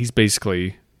he's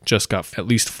basically just got at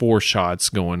least 4 shots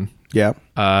going. Yeah.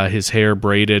 His hair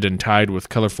braided and tied with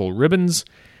colorful ribbons,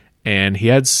 and he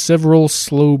had several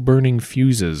slow-burning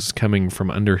fuses coming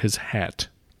from under his hat.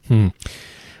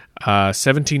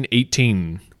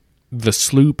 1718, the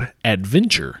sloop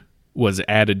Adventure was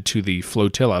added to the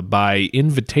flotilla by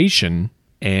invitation,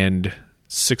 and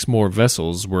 6 more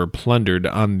vessels were plundered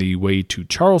on the way to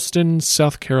Charleston,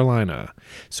 South Carolina.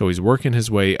 So he's working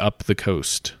his way up the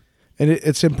coast. And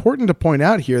it's important to point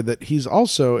out here that he's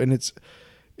also, and it's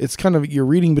kind of, you're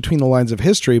reading between the lines of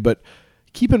history, but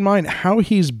keep in mind how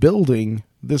he's building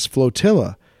this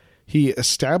flotilla. He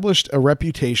established a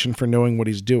reputation for knowing what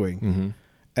he's doing. Mm-hmm.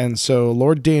 And so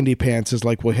Lord Dandypants is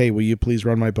like, well, hey, will you please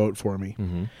run my boat for me?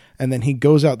 Mm-hmm. And then he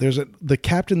goes out. The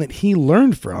captain that he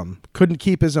learned from couldn't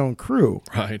keep his own crew.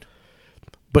 Right.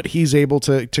 But he's able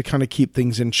to kind of keep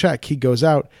things in check. He goes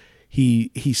out. He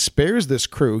spares this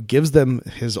crew, gives them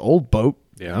his old boat.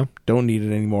 Yeah. Don't need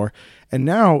it anymore. And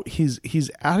now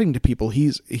he's adding to people.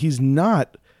 He's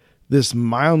not this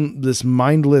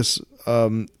mindless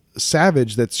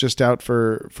savage that's just out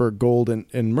for gold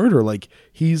and murder. Like,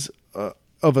 he's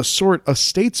of a sort a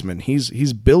statesman.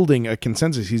 He's building a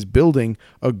consensus. He's building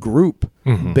a group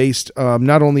based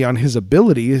not only on his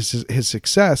ability, his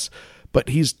success, but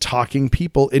he's talking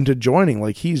people into joining.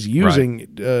 Like, he's using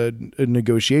a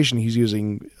negotiation. He's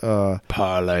using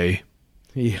Parlay.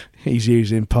 He's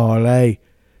using parlay.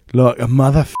 Like a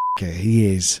motherfucker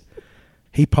he is.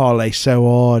 He parlays so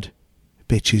hard,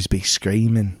 bitches be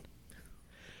screaming.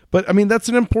 But I mean, that's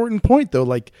an important point, though.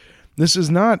 Like, this is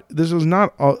not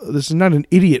an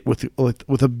idiot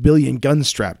with a billion guns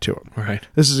strapped to him. Right.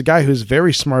 This is a guy who's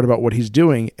very smart about what he's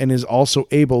doing and is also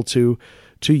able to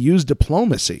use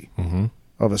diplomacy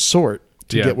of a sort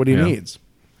to get what he needs.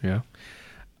 Yeah.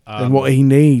 And what he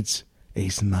needs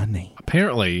is money.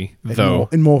 Apparently, though,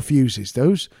 and more fuses.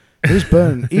 Those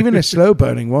burn, even the slow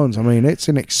burning ones. I mean, it's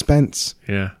an expense.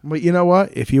 yeah. But you know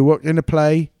what? If you walk in a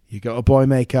play, you got to buy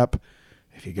makeup.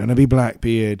 if you're going to be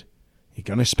Blackbeard, you're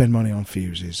going to spend money on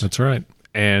fuses. That's right.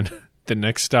 And the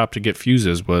next stop to get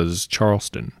fuses was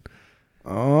Charleston.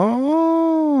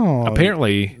 Oh.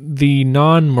 Apparently, the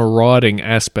non-marauding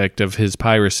aspect of his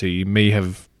piracy may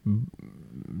have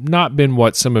not been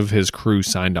what some of his crew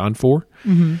signed on for.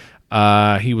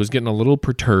 Mm-hmm. He was getting a little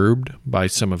perturbed by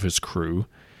some of his crew.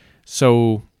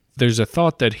 So there's a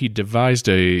thought that he devised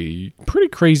a pretty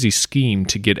crazy scheme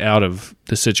to get out of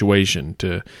the situation,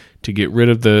 to get rid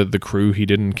of the crew he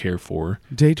didn't care for.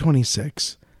 Day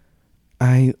 26.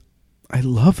 I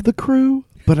love the crew,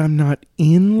 but I'm not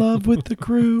in love with the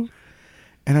crew.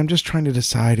 And I'm just trying to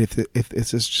decide if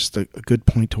this is just a good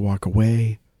point to walk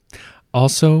away.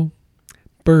 Also,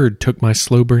 Bird took my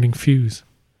slow-burning fuse.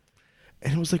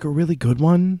 And it was like a really good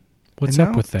one. What's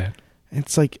up with that?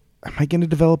 It's like, am I going to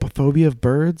develop a phobia of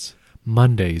birds?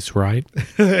 Mondays, right?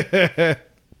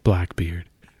 Blackbeard.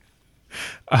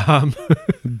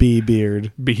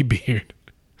 B-beard. B-beard.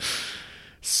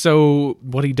 So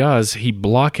what he does, he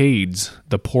blockades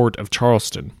the port of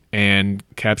Charleston and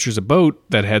captures a boat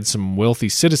that had some wealthy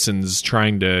citizens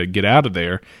trying to get out of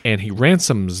there, and he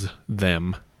ransoms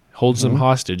them, holds them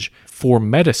hostage for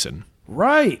medicine.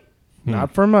 Right.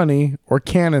 Not for money or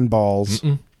cannonballs.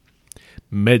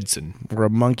 Medicine. Or a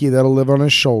monkey that'll live on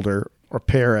his shoulder, or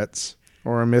parrots,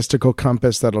 or a mystical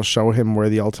compass that'll show him where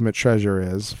the ultimate treasure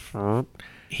is.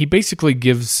 He basically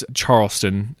gives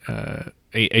Charleston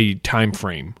a time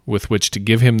frame with which to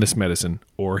give him this medicine,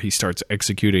 or he starts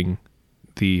executing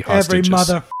the hostages.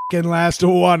 Every motherfucking last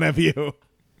one of you.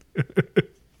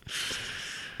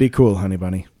 Be cool, honey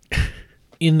bunny.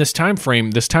 In this time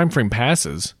frame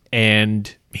passes,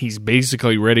 and he's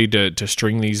basically ready to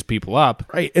string these people up.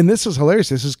 Right, and this is hilarious.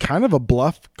 This is kind of a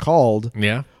bluff called.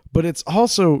 Yeah. But it's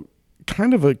also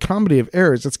kind of a comedy of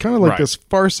errors. It's kind of like this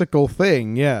farcical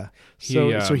thing, yeah.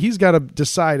 So he's got to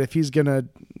decide if he's going to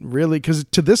really, because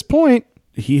to this point,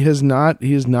 he has not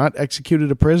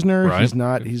executed a prisoner. Right.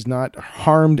 He's not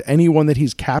harmed anyone that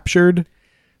he's captured.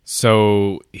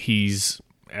 So he's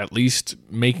at least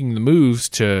making the moves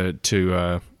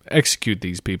to execute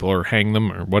these people or hang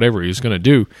them or whatever he's going to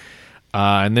do.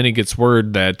 And then he gets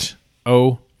word that,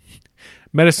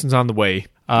 medicine's on the way.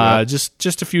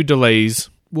 Just a few delays.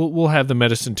 We'll have the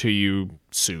medicine to you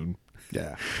soon.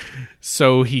 Yeah.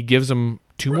 So he gives them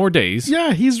 2 more days.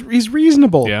 Yeah, he's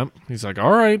reasonable. Yeah. He's like,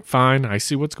 all right, fine. I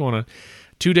see what's going on.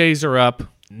 2 days are up.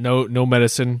 No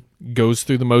medicine. Goes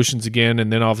through the motions again,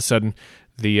 and then all of a sudden,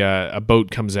 a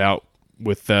boat comes out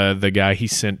with the guy he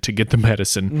sent to get the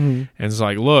medicine, and it's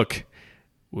like, look,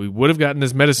 we would have gotten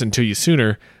this medicine to you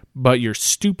sooner, but your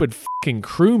stupid fucking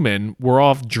crewmen were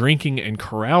off drinking and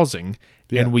carousing,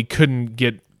 and we couldn't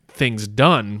get things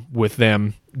done with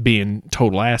them being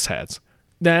total asshats.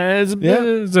 That's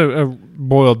a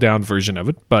boiled down version of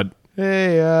it, but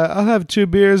hey, I'll have 2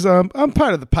 beers. I'm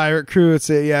part of the pirate crew. It's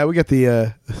we got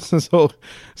the this whole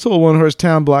one-horse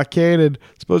town blockaded.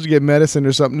 Supposed to get medicine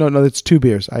or something. No, it's 2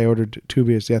 beers. I ordered 2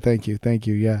 beers. Yeah, thank you.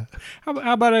 Yeah.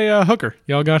 How about a hooker?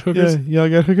 Y'all got hookers? Yeah, y'all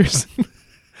got hookers.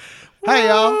 Hey,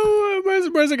 y'all.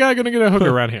 Where's a guy gonna get a hooker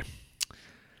around here?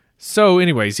 So,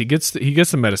 anyways, he gets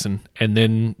the medicine, and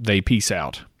then they peace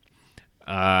out.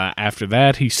 After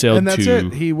that, he sailed and that's to...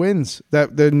 it. He wins.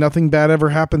 Nothing bad ever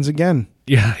happens again.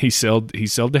 Yeah, he sailed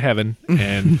to heaven,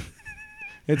 and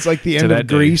it's like the end of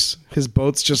Grease. His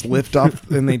boats just lift up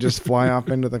and they just fly off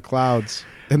into the clouds,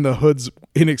 and the hood's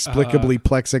inexplicably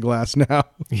plexiglass now.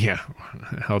 Yeah,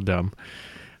 how dumb.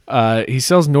 He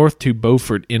sails north to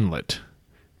Beaufort Inlet,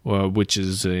 which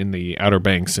is in the Outer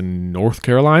Banks in North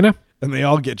Carolina, and they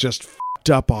all get just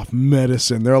up off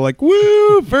medicine. They're like,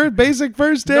 woo, basic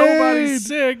first aid. Nobody's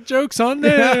sick. Joke's on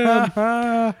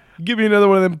them. Give me another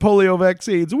one of them polio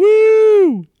vaccines.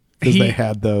 Woo! Because they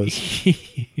had those.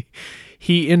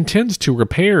 He intends to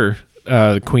repair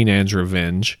Queen Anne's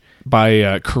Revenge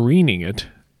by careening it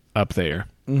up there.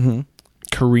 Mm-hmm.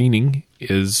 Careening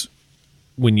is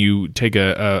when you take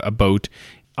a boat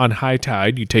on high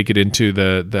tide, you take it into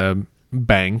the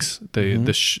banks,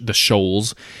 the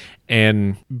shoals,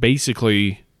 and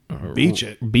basically beach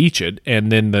it,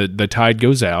 and then the tide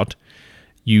goes out.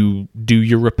 You do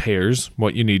your repairs,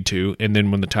 what you need to, and then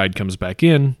when the tide comes back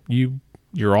in,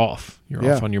 you're off.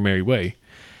 You're off on your merry way.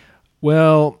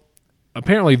 Well,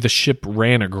 apparently the ship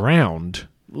ran aground.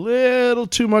 Little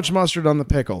too much mustard on the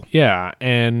pickle. Yeah,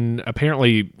 and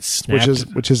apparently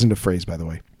snapped... Which isn't a phrase, by the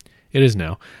way. It is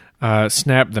now.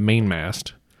 Snapped the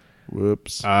mainmast.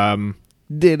 Whoops.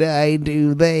 Did I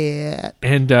do that?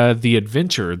 And the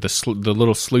Adventure, the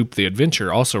little sloop, the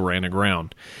Adventure, also ran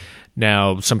aground.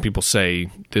 Now, some people say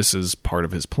this is part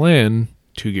of his plan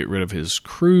to get rid of his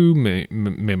crew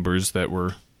members that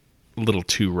were a little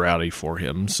too rowdy for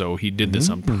him, so he did this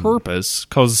on purpose,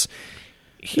 because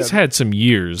he's had some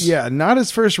years. Yeah, not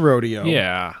his first rodeo.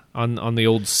 Yeah, on the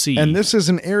old sea. And this is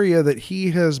an area that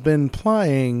he has been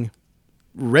plying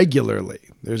regularly.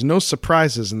 There's no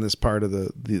surprises in this part of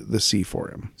the sea for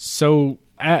him. So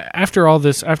after all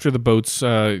this, after the boats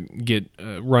get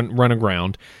run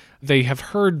aground, they have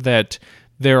heard that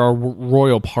there are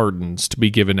royal pardons to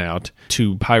be given out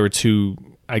to pirates who,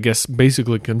 I guess,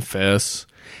 basically confess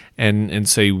and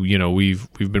say, you know, we've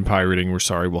been pirating, we're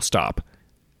sorry, we'll stop.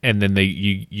 And then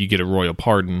you get a royal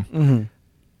pardon.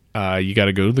 You got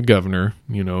to go to the governor,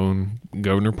 you know, and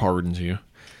governor pardons you.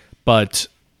 But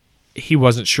he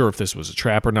wasn't sure if this was a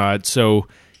trap or not, so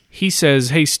he says,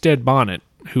 hey, Stead Bonnet,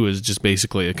 who is just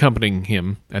basically accompanying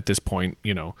him at this point,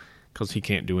 you know, because he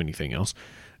can't do anything else.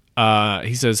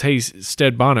 He says, hey,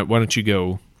 Stead Bonnet, why don't you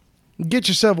go get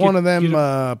yourself one of them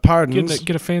pardons.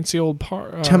 Get a fancy old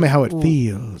pardon. Tell me how it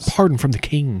feels. Pardon from the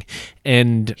king.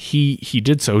 And he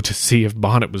did so to see if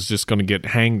Bonnet was just going to get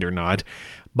hanged or not.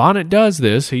 Bonnet does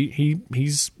this.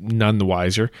 He's none the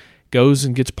wiser. Goes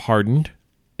and gets pardoned,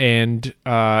 and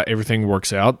everything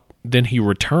works out. Then he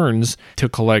returns to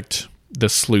collect the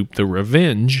sloop, the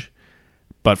Revenge,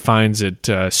 but finds it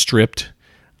stripped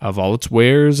of all its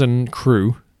wares and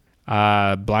crew.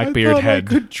 Blackbeard I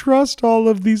could trust all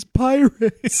of these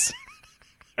pirates.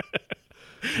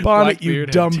 Bonnet, you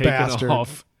dumb bastard.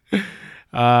 Off.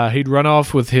 He'd run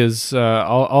off with his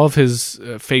all of his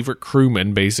favorite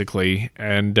crewmen, basically,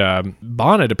 and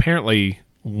Bonnet apparently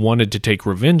wanted to take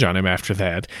revenge on him after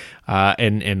that,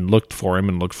 and looked for him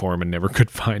and never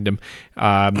could find him.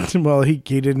 Well, he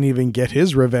didn't even get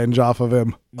his revenge off of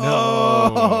him.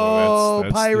 No,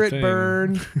 that's pirate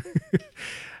burn.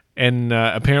 And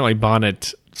apparently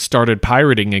Bonnet started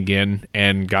pirating again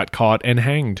and got caught and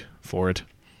hanged for it.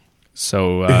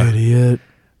 So, idiot.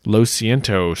 Lo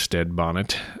siento, Stead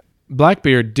Bonnet.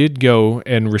 Blackbeard did go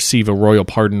and receive a royal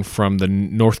pardon from the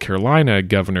North Carolina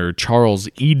governor, Charles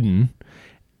Eden,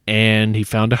 and he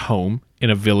found a home in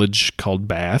a village called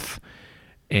Bath.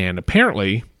 And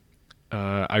apparently,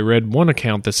 I read one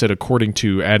account that said, according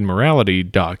to Admiralty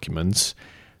documents,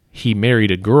 he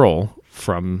married a girl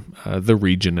from the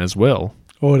region as well.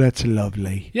 Oh, that's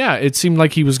lovely. Yeah, it seemed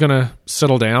like he was going to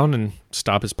settle down and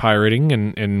stop his pirating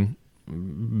and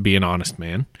be an honest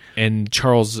man. And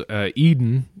Charles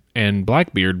Eden and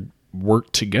Blackbeard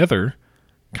worked together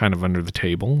kind of under the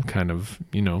table, kind of,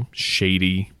 you know,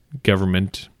 shady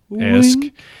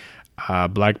government-esque.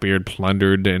 Blackbeard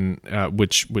plundered and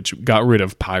which got rid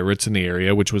of pirates in the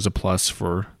area, which was a plus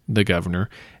for the governor,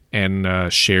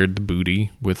 and shared the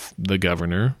booty with the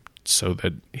governor so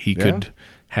that he could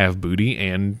have booty,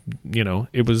 and, you know,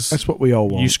 it was... That's what we all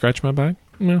want. You scratch my back?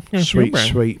 No,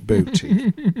 sweet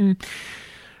booty.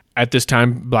 At this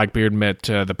time, Blackbeard met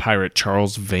the pirate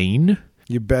Charles Vane.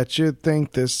 You bet you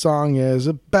think this song is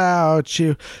about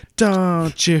you,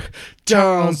 don't you,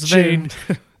 Charles Vane?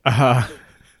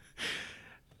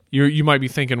 You might be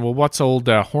thinking, well, what's old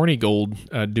Horny Gold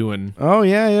doing? Oh,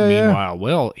 yeah. Meanwhile,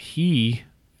 well, he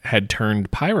had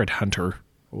turned pirate hunter.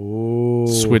 Oh.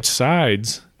 Switched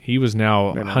sides. He was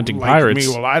now hunting pirates.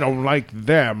 Me, well, I don't like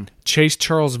them. Chased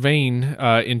Charles Vane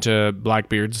into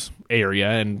Blackbeard's area,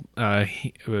 and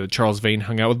Charles Vane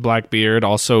hung out with Blackbeard.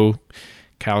 Also,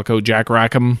 Calico Jack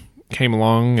Rackham came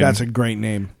along. That's a great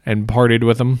name. And partied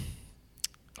with him.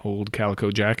 Old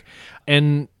Calico Jack.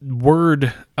 And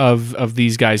word of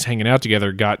these guys hanging out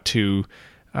together got to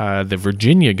the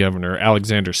Virginia governor,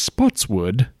 Alexander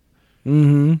Spotswood,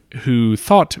 who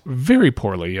thought very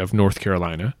poorly of North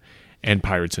Carolina and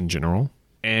pirates in general.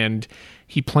 And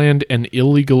he planned an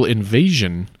illegal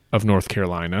invasion of North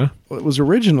Carolina. Well, it was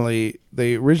originally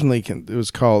it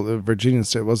was called Virginia.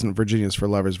 It wasn't Virginia's for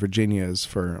lovers. Virginia is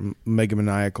for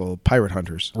megamaniacal pirate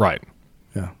hunters. Right.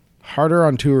 Yeah. Harder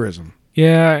on tourism.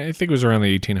 Yeah, I think it was around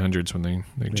the 1800s when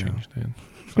they changed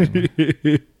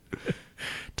it.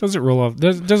 Doesn't roll off.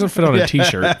 Doesn't fit on a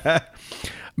T-shirt.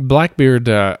 Blackbeard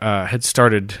had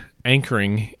started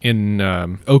anchoring in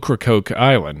Ocracoke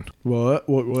Island. What?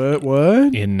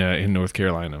 In North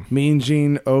Carolina. Mean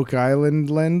Gene Oak Island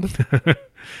land?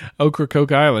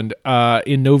 Ocracoke Island.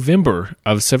 In November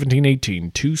of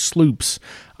 1718, two sloops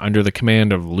under the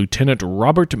command of Lieutenant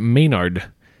Robert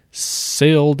Maynard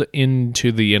sailed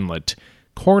into the inlet,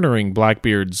 cornering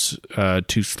Blackbeard's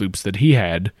two sloops that he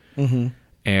had,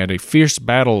 and a fierce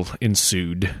battle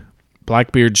ensued.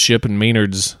 Blackbeard's ship and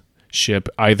Maynard's ship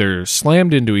either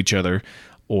slammed into each other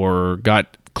or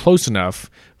got close enough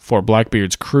for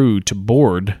Blackbeard's crew to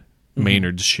board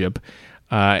Maynard's ship,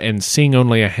 and seeing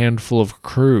only a handful of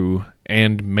crew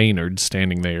and Maynard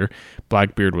standing there.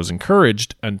 Blackbeard was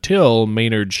encouraged until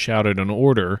Maynard shouted an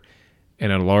order,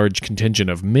 and a large contingent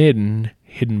of men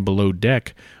hidden below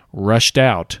deck rushed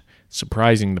out,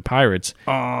 surprising the pirates.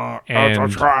 It's a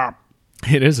trap.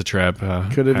 It is a trap.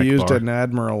 Could have used Akbar. an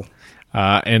admiral.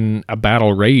 And a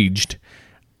battle raged.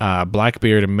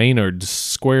 Blackbeard and Maynard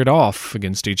squared off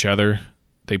against each other.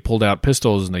 They pulled out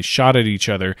pistols and they shot at each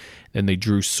other. Then they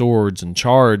drew swords and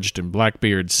charged, and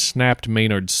Blackbeard snapped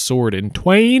Maynard's sword in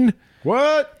twain.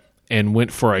 What? And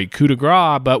went for a coup de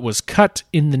grace, but was cut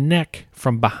in the neck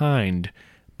from behind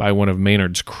by one of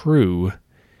Maynard's crew.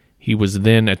 He was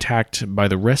then attacked by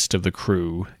the rest of the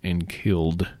crew and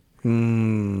killed.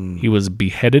 He was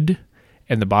beheaded,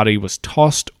 and the body was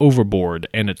tossed overboard,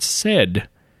 and it's said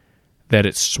that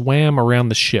it swam around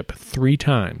the ship 3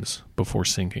 times before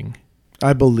sinking.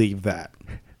 I believe that.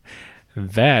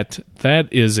 That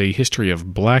is a history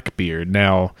of Blackbeard.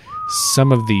 Now,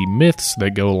 some of the myths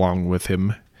that go along with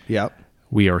him, Yep.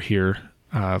 we are here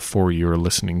for your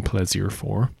listening pleasure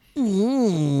for.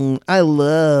 I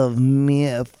love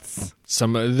myths.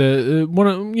 Some of the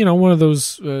one of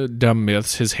those dumb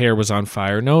myths. His hair was on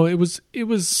fire. No, it was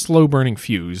slow burning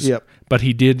fuse. Yep. But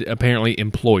he did apparently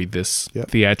employ this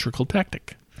Yep. theatrical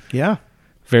tactic. Yeah.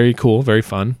 Very cool. Very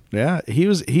fun. Yeah.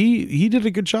 He did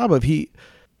a good job of he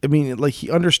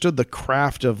understood the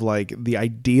craft of like the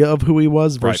idea of who he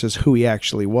was versus who he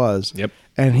actually was. Yep.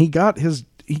 And he got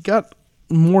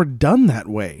more done that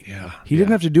way. Yeah. He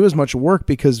didn't have to do as much work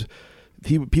because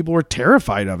people were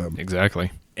terrified of him.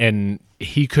 Exactly. And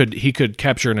he could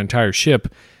capture an entire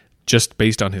ship just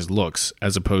based on his looks,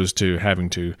 as opposed to having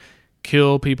to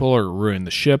kill people or ruin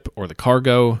the ship or the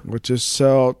cargo. Which is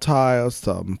so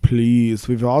tiresome. Please,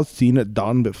 we've all seen it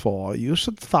done before. You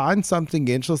should find something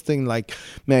interesting, like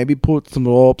maybe put some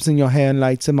ropes in your hair and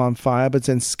light them on fire, but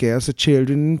then scares the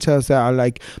children until they are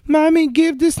like, "Mommy,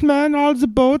 give this man all the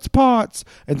boat's parts."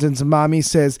 And then the mommy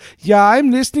says, "Yeah, I'm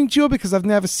listening to you because I've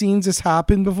never seen this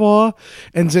happen before."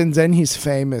 And then he's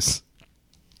famous.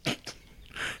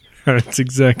 That's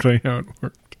exactly how it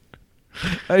worked.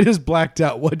 I just blacked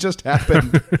out. What just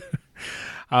happened?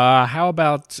 How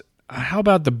about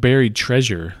the buried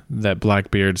treasure that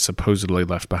Blackbeard supposedly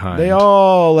left behind? They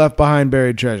all left behind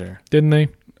buried treasure. Didn't they?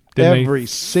 Every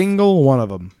single one of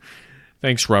them.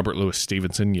 Thanks, Robert Louis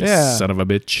Stevenson, you Yeah. son of a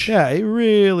bitch. Yeah, he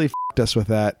really f***ed us with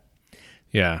that.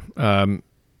 Yeah.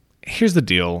 Here's the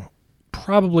deal.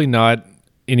 Probably not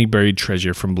any buried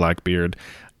treasure from Blackbeard,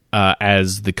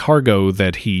 as the cargo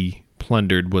that he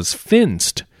plundered was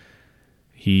fenced.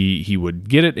 He would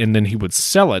get it and then he would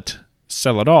sell it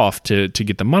off to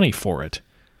get the money for it.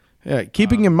 Yeah,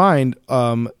 keeping in mind,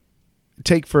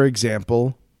 take for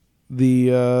example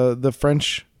the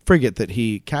French frigate that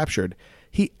he captured.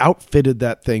 He outfitted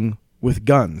that thing with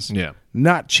guns. Yeah.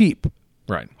 Not cheap.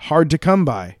 Right. Hard to come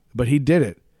by, but he did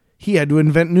it. He had to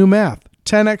invent new math.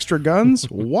 10 extra guns?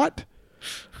 What?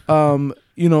 So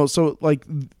like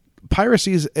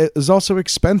piracy is also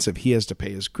expensive. He has to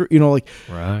pay his crew,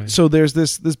 Right. So there's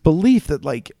this belief that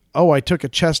like, oh, I took a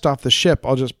chest off the ship,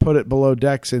 I'll just put it below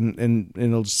decks and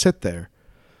it'll sit there.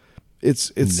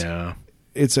 It's a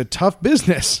tough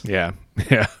business. Yeah.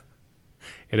 Yeah.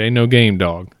 It ain't no game,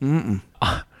 dog.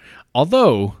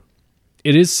 Although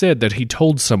it is said that he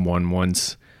told someone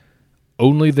once,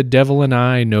 "Only the devil and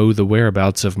I know the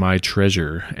whereabouts of my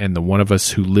treasure, and the one of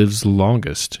us who lives the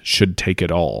longest should take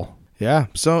it all." Yeah.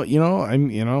 So,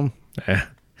 Who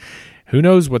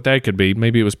knows what that could be?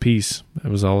 Maybe it was peace.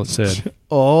 That was all it said.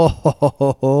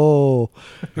 Man,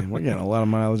 we're getting a lot of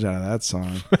mileage out of that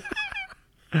song.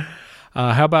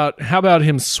 How about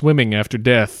him swimming after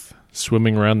death,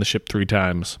 swimming around the ship 3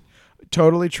 times?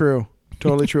 Totally true.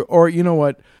 Totally true. Or you know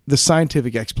what? The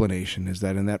scientific explanation is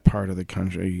that in that part of the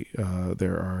country,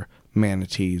 there are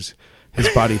manatees. His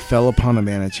body fell upon a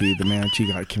manatee. The manatee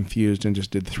got confused and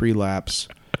just did 3 laps.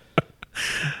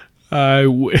 I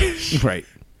wish. Right.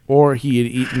 Or he had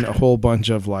eaten a whole bunch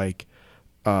of like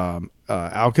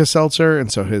Alka-Seltzer,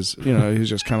 and so his, he's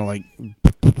just kind of like,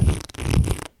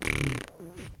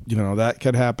 that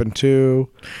could happen too.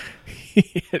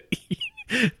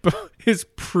 His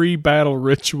pre-battle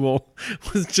ritual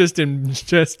was just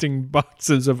ingesting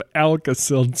boxes of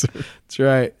Alka-Seltzer.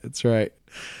 That's right.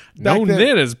 Known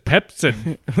then as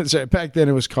Pepsin. That's right. Back then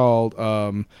it was called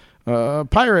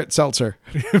Pirate Seltzer.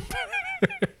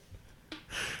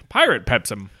 Pirate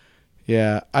Pepsim.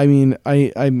 Yeah, I mean,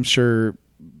 I'm sure.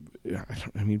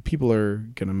 I mean, people are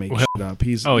gonna make shit up.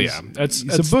 He's a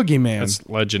boogeyman. That's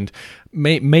legend.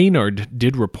 Maynard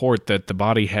did report that the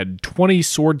body had 20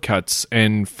 sword cuts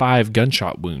and 5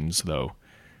 gunshot wounds, though.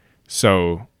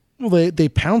 So Well, they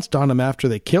pounced on him after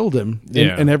they killed him,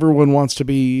 and everyone wants to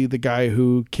be the guy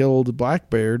who killed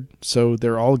Blackbeard, so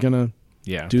they're all gonna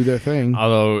do their thing.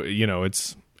 Although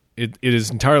it is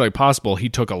entirely possible he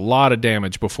took a lot of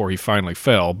damage before he finally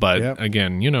fell. But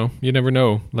again, you never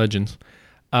know. Legends.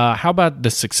 How about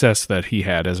the success that he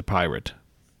had as a pirate?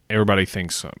 Everybody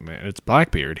thinks, man, it's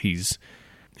Blackbeard. He's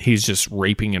just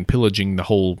raping and pillaging the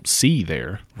whole sea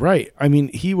there. Right. I mean,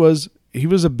 he was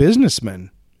a businessman.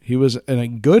 He was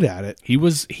good at it. He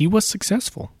was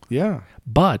successful. Yeah.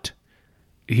 But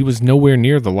he was nowhere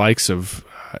near the likes of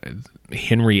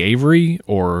Henry Avery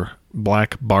or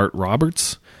Black Bart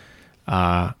Roberts,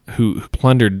 who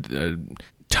plundered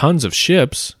tons of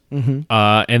ships. Mm-hmm.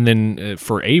 And then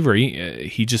for Avery,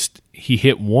 he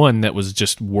hit one that was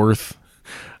just worth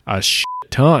a shit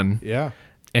ton. Yeah.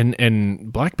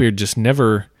 And Blackbeard just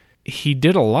never. He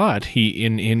did a lot.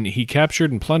 He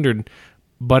captured and plundered,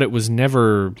 but it was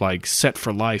never like set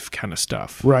for life kind of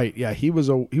stuff. Right. Yeah. He was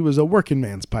a working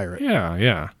man's pirate.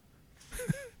 Yeah.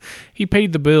 He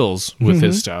paid the bills with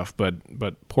his stuff, but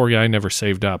poor guy never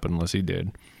saved up unless he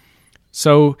did.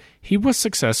 So he was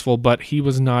successful, but he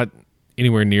was not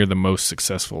anywhere near the most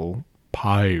successful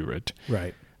pirate.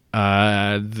 Right.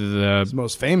 The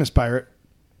most famous pirate.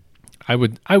 I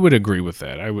would agree with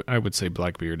that. I would say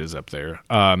Blackbeard is up there.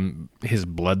 His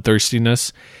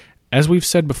bloodthirstiness, as we've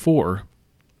said before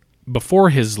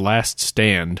his last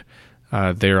stand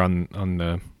there on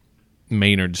the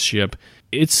Maynard's ship,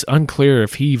 it's unclear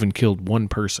if he even killed one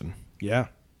person. Yeah.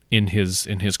 In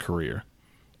his career,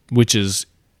 which is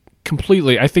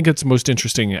completely. I think it's the most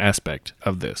interesting aspect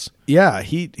of this. Yeah,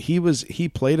 he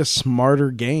played a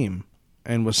smarter game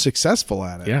and was successful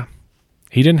at it. Yeah.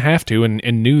 He didn't have to, and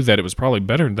knew that it was probably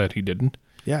better that he didn't.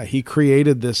 Yeah, he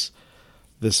created this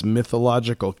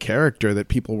mythological character that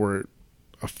people were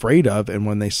afraid of, and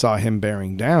when they saw him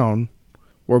bearing down,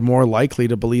 were more likely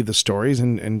to believe the stories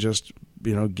and just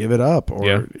give it up,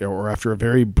 or after a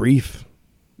very brief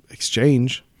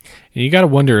exchange. And you got to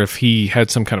wonder if he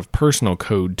had some kind of personal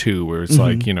code too, where it's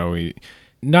like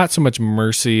not so much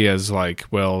mercy as like,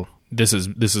 well, this is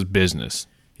business.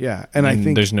 Yeah, and I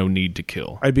think there's no need to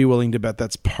kill. I'd be willing to bet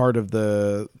that's part of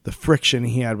the friction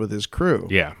he had with his crew.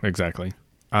 Yeah, exactly.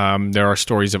 There are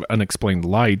stories of unexplained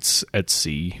lights at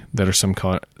sea that are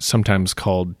sometimes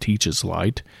called Teach's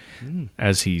Light,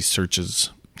 as he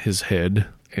searches his head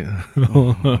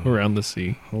around the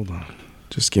sea. Hold on,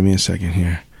 just give me a second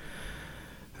here.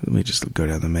 Let me just go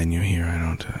down the menu here. I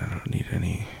don't need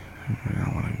any. I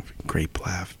don't want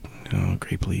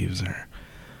grape leaves or.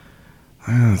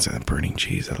 It's a burning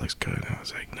cheese. That looks good. I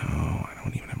was like, no, I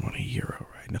don't even want a euro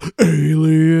right now.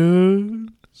 Aliens.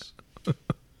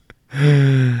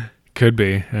 Could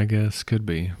be, I guess. Could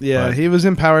be. Yeah, but he was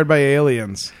empowered by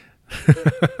aliens.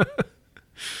 The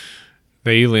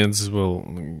aliens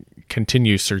will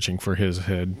continue searching for his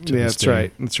head. Yeah, that's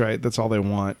right. That's right. That's all they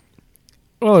want.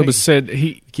 Well, it was said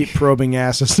he keep probing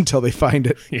asses until they find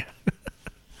it. Yeah.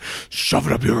 Shove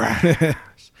it up your ass.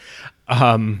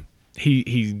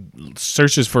 He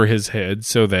searches for his head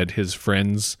so that his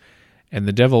friends and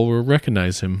the devil will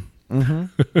recognize him. Mm-hmm.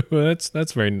 Well,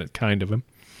 that's very kind of him.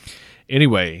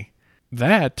 Anyway,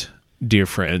 that, dear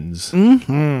friends,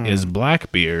 is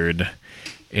Blackbeard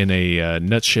in a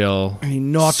nutshell. A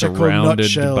nautical surrounded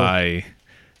nutshell. By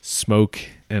smoke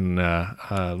and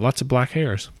lots of black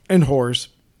hairs. And whores.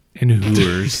 And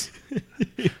whores.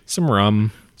 Some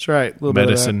rum. That's right. A little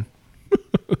medicine.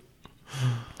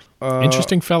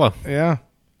 Interesting fella. Yeah.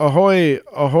 Ahoy,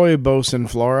 bosun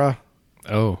Flora.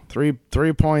 Oh. 3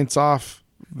 points off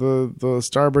the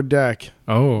starboard deck.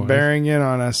 Oh. Bearing in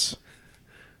on us.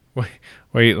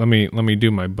 Wait, let me do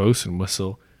my bosun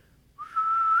whistle.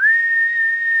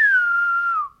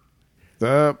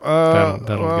 That'll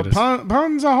get us.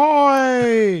 Puns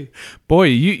ahoy! Boy,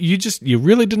 you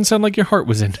really didn't sound like your heart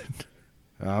was in it.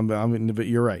 But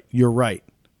you're right. You're right.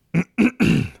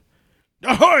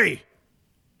 Ahoy!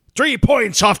 3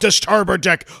 points off the starboard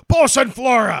deck, bosun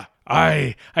Flora.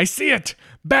 I see it,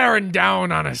 bearing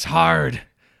down on us hard.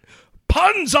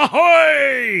 Puns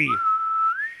ahoy!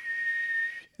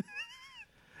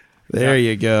 There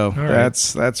you go. All right.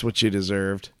 That's what you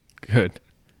deserved. Good.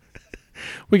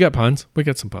 We got puns. We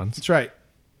got some puns. That's right.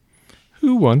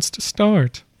 Who wants to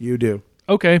start? You do.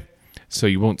 Okay. So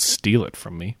you won't steal it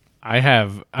from me. I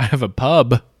have a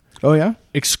pub. Oh yeah?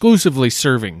 Exclusively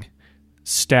serving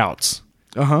stouts.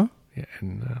 Uh-huh. Yeah,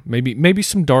 and maybe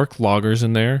some dark lagers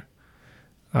in there.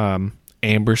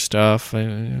 Amber stuff.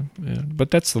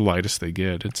 But that's the lightest they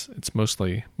get. It's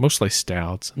mostly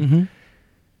stouts. Mm-hmm.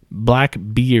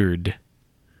 Blackbeard.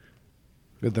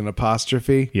 With an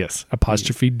apostrophe? Yes,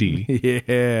 apostrophe D.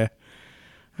 Yeah.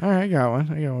 All right, I got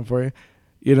one for you.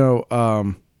 You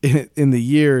know, in the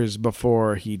years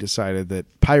before he decided that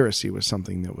piracy was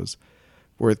something that was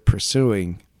worth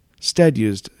pursuing, Stead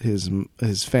used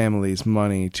his family's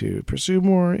money to pursue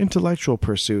more intellectual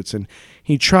pursuits, and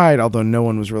he tried, although no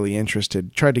one was really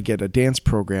interested, tried to get a dance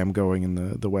program going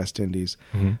in the West Indies.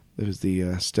 Mm-hmm. It was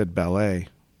the Stead Ballet.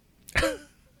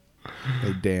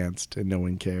 They danced, and no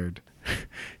one cared.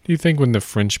 Do you think when the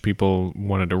French people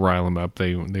wanted to rile him up,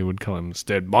 they would call him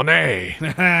Stead Bonnet?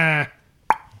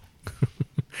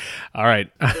 All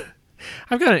right.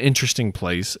 I've got an interesting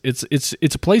place.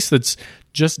 It's a place that's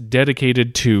just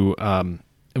dedicated to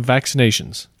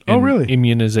vaccinations. Oh, really?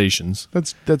 Immunizations.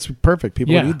 That's perfect.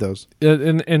 People need those.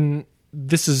 And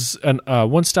this is a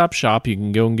one-stop shop. You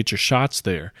can go and get your shots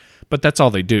there, but that's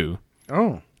all they do.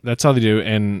 Oh, that's all they do.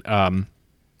 And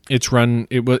it's run.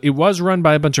 It was run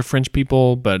by a bunch of French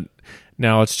people, but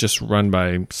now it's just run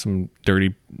by some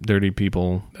dirty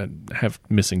people that have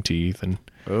missing teeth and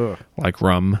like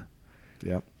rum.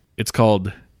 Yep. It's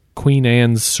called Queen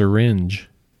Anne's Syringe.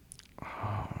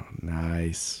 Oh,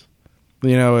 nice.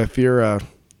 You know, if you're out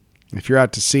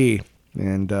to sea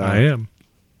and I am,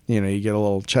 you know, you get a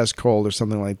little chest cold or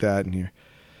something like that, and you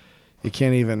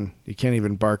can't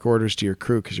even bark orders to your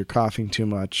crew because you're coughing too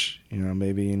much. You know,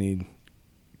 maybe you need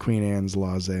Queen Anne's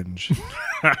lozenge.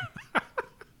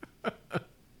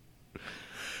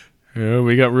 Yeah,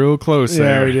 we got real close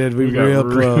there. Yeah, we did. We got real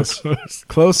close.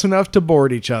 Close enough to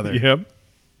board each other. Yep.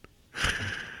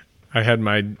 I had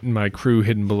my crew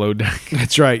hidden below deck.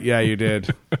 That's right. Yeah, you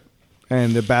did.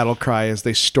 And the battle cry as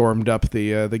they stormed up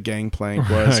the gangplank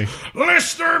was,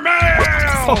 Lister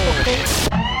Mail!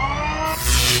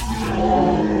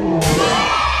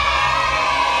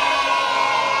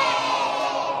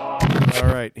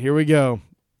 All right, here we go.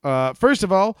 First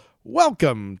of all,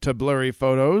 welcome to Blurry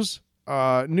Photos.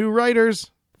 New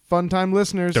writers, fun-time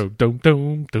listeners, Achille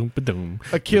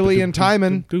and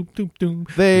Timon.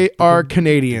 They are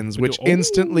Canadians, which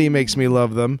instantly makes me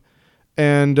love them.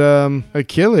 And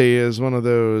Achille is one of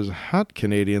those hot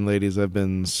Canadian ladies I've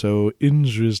been so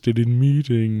interested in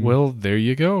meeting. Well, there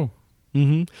you go.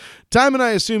 Mm-hmm. Timon, I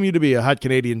assume you to be a hot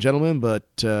Canadian gentleman, but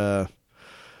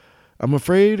I'm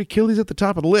afraid Achille's at the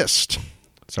top of the list.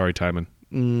 Sorry, Timon.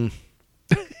 And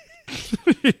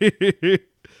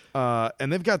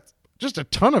they've got just a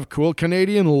ton of cool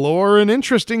Canadian lore and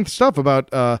interesting stuff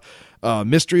about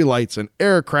mystery lights and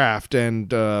aircraft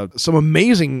and some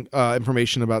amazing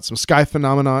information about some sky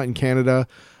phenomena in Canada.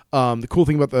 The cool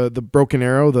thing about the broken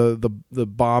arrow, the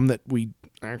bomb that we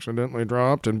accidentally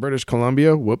dropped in British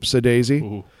Columbia.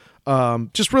 Whoops-a-daisy.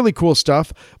 Just really cool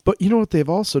stuff. But you know what they've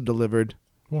also delivered?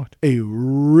 What? A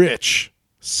rich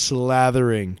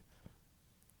slathering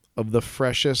of the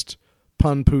freshest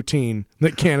pun poutine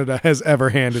that Canada has ever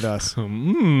handed us. Give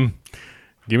me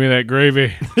that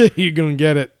gravy. You're going to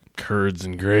get it. Curds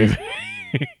and gravy.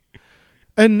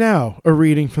 And now, a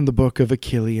reading from the book of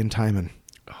Achille and Timon.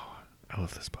 Oh, I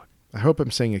love this book. I hope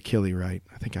I'm saying Achille right.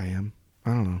 I think I am.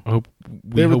 I don't know.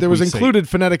 There was included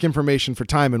phonetic information for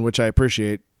Timon, which I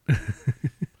appreciate.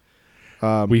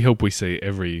 We hope we say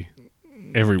every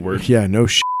word. Yeah, no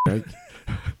shit. Right?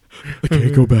 I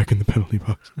can't go back in the penalty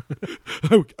box.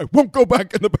 I won't go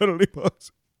back in the penalty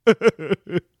box.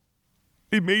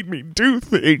 He made me do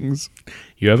things.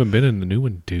 You haven't been in the new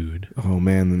one, dude. Oh,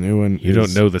 man, the new one. You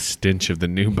don't know the stench of the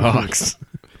new box.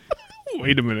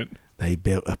 Wait a minute. They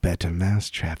built a better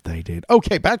mousetrap, they did.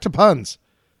 Okay, back to puns.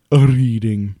 A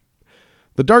reading.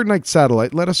 The Dark Knight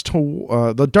satellite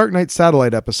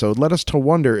episode led us to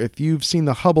wonder if you've seen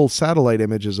the Hubble satellite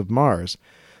images of Mars.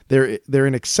 They're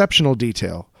in exceptional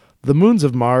detail. The moons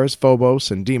of Mars,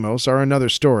 Phobos, and Deimos are another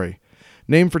story.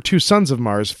 Named for two sons of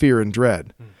Mars, Fear and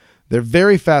Dread. They're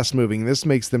very fast-moving. This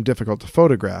makes them difficult to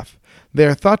photograph. They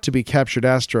are thought to be captured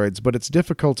asteroids, but it's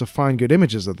difficult to find good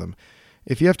images of them.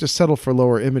 If you have to settle for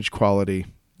lower image quality,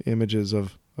 images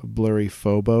of blurry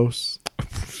Phobos.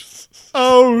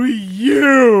 Oh,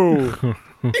 you!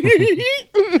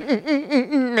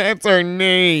 That's our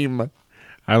name.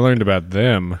 I learned about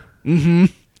them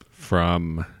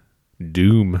from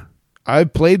Doom.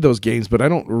 I've played those games, but I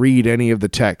don't read any of the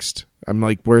text. I'm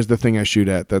like, where's the thing I shoot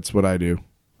at? That's what I do.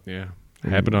 Yeah,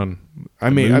 happen on. I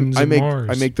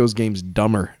make those games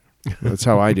dumber. That's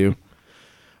how I do.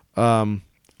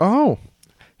 Oh,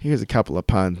 here's a couple of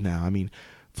puns now. I mean,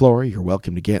 Flora, you're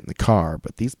welcome to get in the car,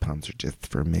 but these puns are just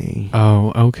for me.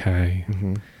 Oh, okay.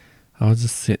 Mm-hmm. I'll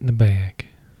just sit in the back,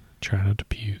 try not to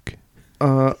puke.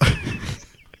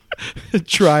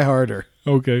 Try harder.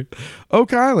 Okay.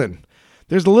 Oak Island.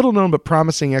 There's a little known but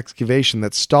promising excavation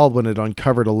that stalled when it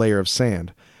uncovered a layer of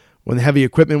sand. When the heavy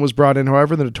equipment was brought in,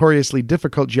 however, the notoriously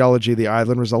difficult geology of the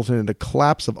island resulted in the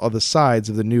collapse of other sides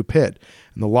of the new pit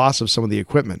and the loss of some of the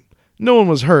equipment. No one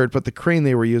was hurt, but the crane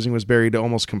they were using was buried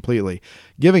almost completely.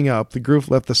 Giving up, the group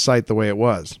left the site the way it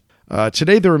was.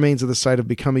 Today, the remains of the site have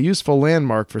become a useful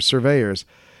landmark for surveyors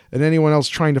and anyone else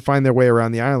trying to find their way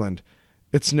around the island.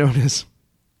 It's known as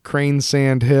Crane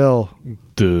Sand Hill.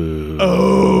 Duh.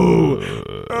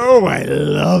 Oh, I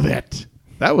love it.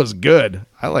 That was good.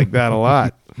 I like that a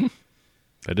lot.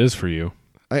 That is for you.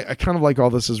 I kind of like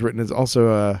all this is written. It's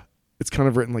also, it's kind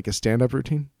of written like a stand-up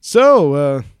routine.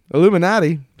 So, Illuminati.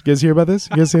 You guys hear about this?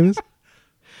 You guys see this?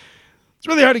 It's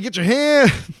really hard to get your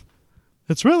hand.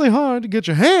 It's really hard to get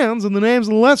your hands on the names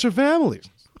of the lesser families.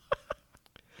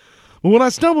 Well, when I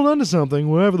stumbled onto something,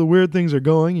 wherever the weird things are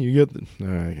going, you get the...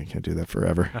 I can't do that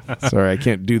forever. Sorry, I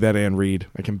can't do that and read.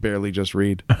 I can barely just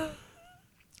read.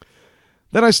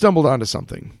 Then I stumbled onto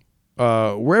something.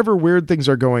 Wherever weird things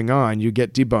are going on, you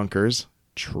get debunkers.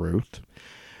 Truth.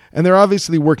 And they're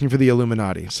obviously working for the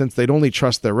Illuminati, since they'd only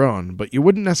trust their own, but you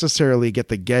wouldn't necessarily get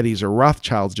the Gettys or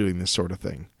Rothschilds doing this sort of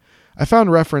thing. I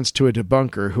found reference to a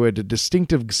debunker who had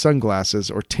distinctive sunglasses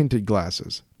or tinted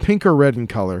glasses, pink or red in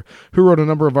color, who wrote a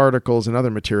number of articles and other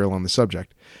material on the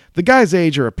subject. The guy's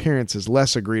age or appearance is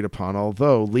less agreed upon,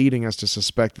 although leading us to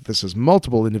suspect that this is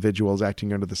multiple individuals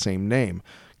acting under the same name.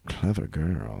 Clever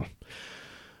girl.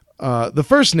 The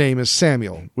first name is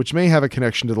Samuel, which may have a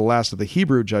connection to the last of the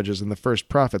Hebrew judges and the first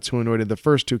prophets who anointed the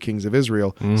first two kings of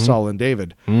Israel, Saul and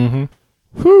David. Mm-hmm.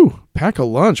 Whew, pack a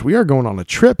lunch. We are going on a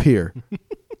trip here.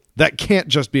 That can't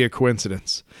just be a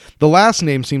coincidence. The last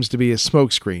name seems to be a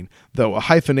smokescreen, though a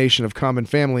hyphenation of common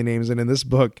family names, and in this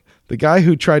book, the guy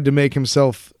who tried to make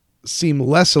himself seem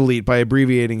less elite by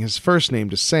abbreviating his first name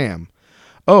to Sam.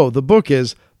 Oh, the book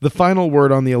is The Final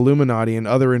Word on the Illuminati and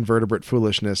Other Invertebrate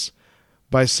Foolishness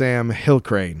by Sam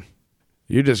Hillcrane.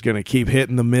 You're just going to keep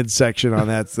hitting the midsection on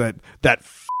that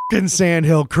fucking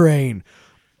Sandhill crane.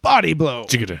 Body blow.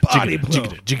 Body blow.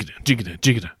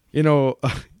 You know...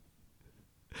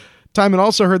 Timon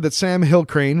also heard that Sam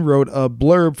Hillcrane wrote a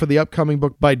blurb for the upcoming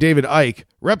book by David Icke,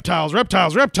 Reptiles,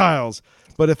 Reptiles, Reptiles,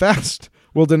 but if asked,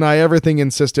 will deny everything,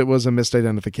 insist it was a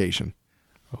misidentification.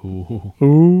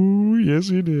 Oh, yes,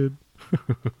 he did.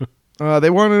 They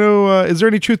want to know, is there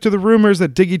any truth to the rumors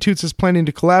that Diggy Toots is planning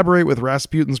to collaborate with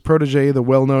Rasputin's protege, the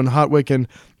well-known Hotwick and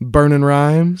Burnin'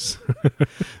 Rhymes?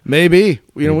 Maybe.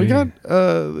 We got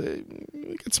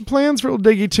some plans for old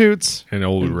Diggy Toots. And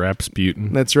old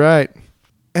Rasputin. That's right.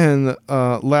 And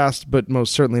last but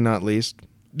most certainly not least,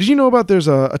 did you know about there's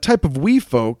a type of wee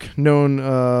folk known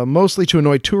mostly to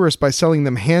annoy tourists by selling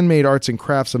them handmade arts and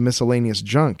crafts of miscellaneous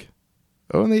junk?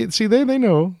 Oh, and they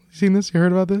know. You seen this? You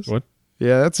heard about this? What?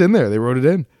 Yeah, that's in there. They wrote it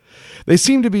in. They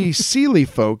seem to be Sealy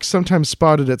folk, sometimes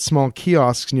spotted at small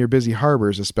kiosks near busy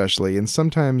harbors especially, and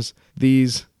sometimes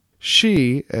these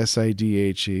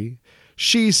S-I-D-H-E,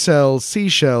 she sells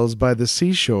seashells by the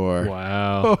seashore.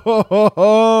 Wow.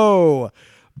 Oh,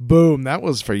 boom. That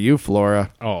was for you,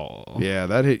 Flora. Oh. Yeah,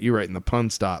 that hit you right in the pun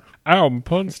stop. Ow,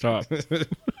 pun stop.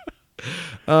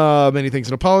 Many thanks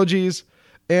and apologies.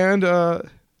 And I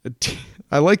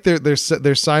like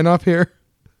their sign off here.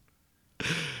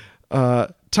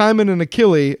 Timon and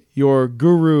Achille, your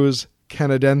gurus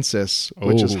canadensis,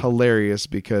 which is hilarious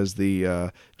because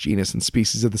the genus and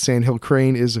species of the sandhill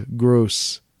crane is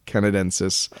Grus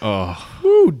canadensis. Oh.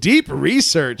 Ooh, deep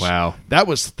research. Wow. That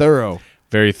was thorough.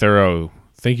 Very thorough.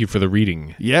 Thank you for the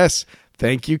reading. Yes.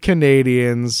 Thank you,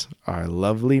 Canadians, our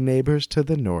lovely neighbors to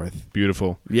the north.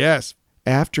 Beautiful. Yes.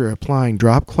 After applying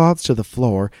drop cloths to the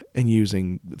floor and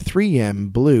using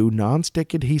 3M blue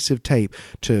nonstick adhesive tape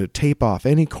to tape off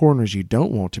any corners you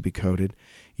don't want to be coated,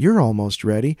 you're almost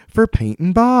ready for Paint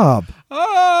and Bob.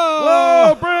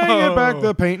 Oh! Bring it back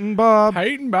to Paint and Bob.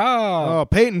 Paint and Bob. Oh,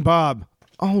 Paint and Bob.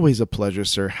 Always a pleasure,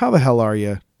 sir. How the hell are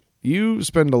you? You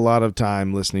spend a lot of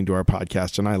time listening to our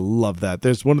podcast, and I love that.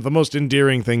 There's one of the most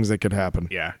endearing things that could happen.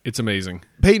 Yeah, it's amazing.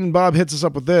 Peyton Bob hits us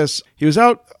up with this. He was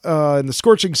out in the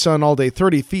scorching sun all day,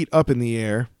 30 feet up in the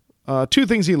air. Two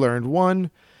things he learned.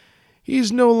 One,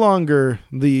 he's no longer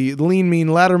the lean, mean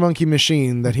ladder monkey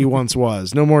machine that he once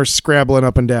was. No more scrabbling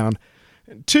up and down.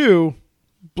 Two,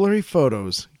 blurry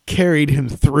photos carried him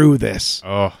through this.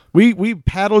 Oh, we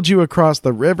paddled you across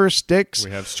the river Styx.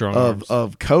 We have strong arms.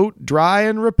 Of coat, dry,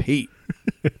 and repeat.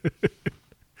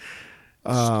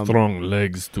 Strong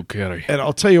legs to carry. And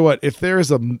I'll tell you what, if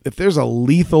there's a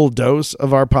lethal dose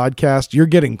of our podcast, you're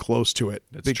getting close to it.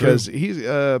 That's because true. he's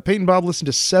Peyton Bob listened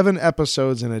to 7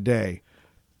 episodes in a day.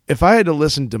 If I had to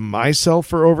listen to myself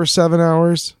for over 7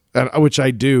 hours, which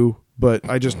I do, but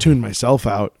I just tune myself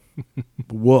out.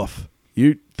 Woof.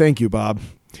 Thank you, Bob.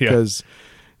 Yeah. Because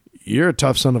You're a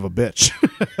tough son of a bitch.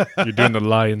 You're doing the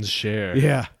lion's share.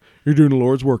 Yeah. You're doing the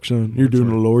Lord's work, son. You're doing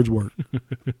the Lord's work.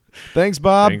 Thanks,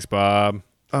 Bob. Thanks, Bob.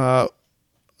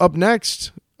 Up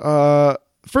next,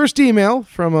 first email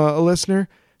from a listener,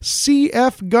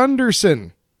 C.F.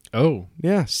 Gunderson. Oh.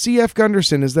 Yeah, C.F.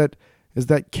 Gunderson. Is that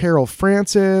Carol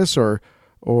Francis or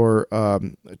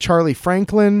Charlie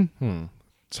Franklin?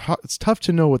 It's tough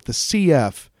to know what the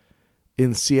C.F.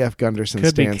 in C.F. Gunderson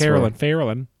Could stands be Carolyn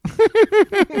Farrellin.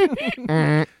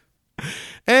 for.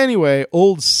 Anyway,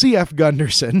 old C.F.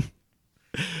 Gunderson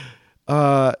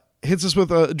hits us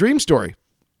with a dream story.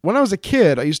 When I was a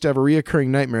kid, I used to have a reoccurring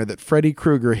nightmare that Freddy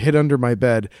Krueger hid under my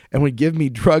bed and would give me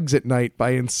drugs at night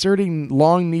by inserting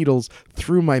long needles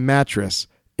through my mattress.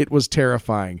 It was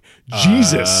terrifying.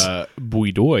 Jesus.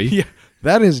 Buidoy. Yeah,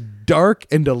 that is dark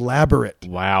and elaborate.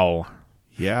 Wow.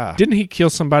 Yeah. Didn't he kill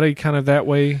somebody kind of that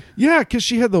way? Yeah, because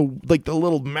she had the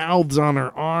little mouths on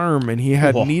her arm and he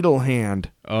had needle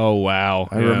hand. Oh, wow.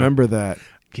 I remember that.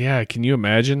 Yeah, can you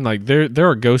imagine? Like there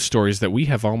are ghost stories that we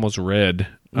have almost read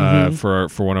for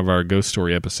one of our ghost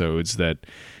story episodes that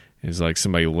is like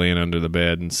somebody laying under the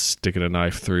bed and sticking a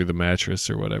knife through the mattress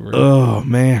or whatever. Oh,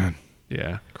 man.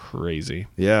 Yeah, crazy.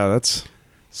 Yeah, that's...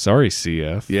 Sorry,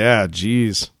 CF. Yeah,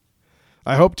 geez.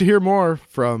 I hope to hear more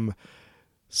from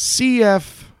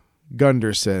C.F.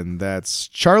 Gunderson. That's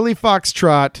Charlie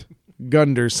Foxtrot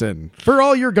Gunderson. For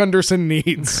all your Gunderson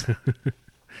needs.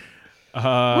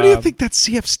 What do you think that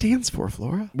CF stands for,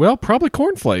 Flora? Well, probably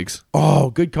cornflakes. Oh,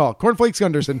 good call. Cornflakes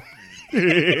Gunderson.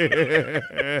 Moving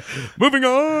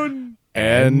on.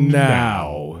 And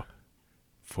now,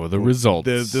 for the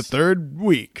results. The third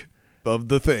week of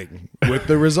the thing, with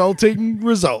the resulting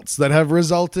results that have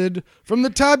resulted from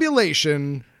the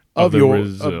tabulation of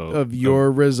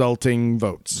your resulting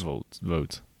votes.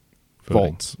 Voltage.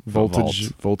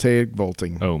 Voltaic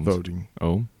voting. Ohms. Voting.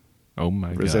 Oh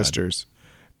my God. Resistors.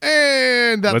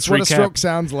 And that's what a stroke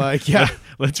sounds like. Yeah.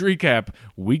 Let's recap.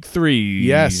 Week 3.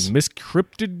 Yes.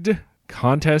 Miscrypted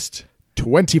contest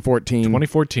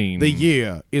 2014. The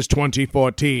year is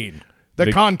 2014.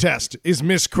 The contest is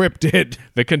miscrypted.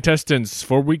 The contestants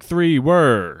for week 3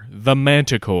 were the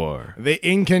Manticore, the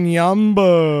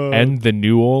Inkanyamba, and the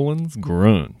New Orleans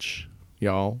Grunch.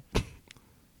 Y'all.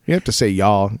 You have to say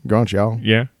y'all. Grunch, y'all.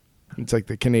 Yeah. It's like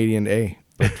the Canadian A,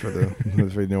 but for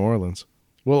for New Orleans.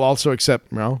 We'll also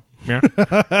accept meow. Yeah.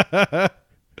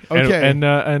 Okay. And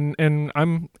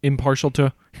I'm impartial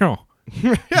to Yeah.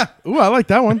 Ooh, I like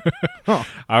that one. Huh.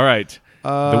 All right.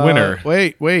 The winner.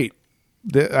 Wait.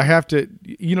 I have to.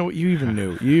 You know, you even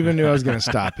knew I was going to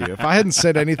stop you. If I hadn't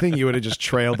said anything, you would have just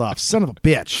trailed off. Son of a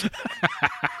bitch.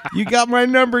 You got my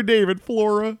number, David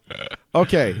Flora.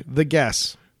 Okay. The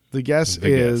guess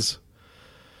is.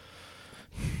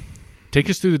 Take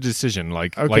us through the decision,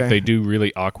 like they do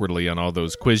really awkwardly on all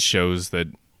those quiz shows that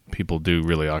people do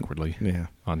really awkwardly. Yeah,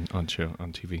 on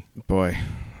TV. Boy,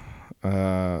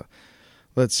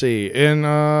 let's see. In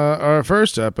our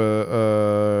first I'm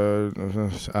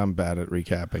bad at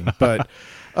recapping, but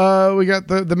we got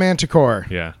the Manticore.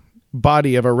 Yeah,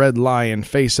 body of a red lion,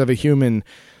 face of a human.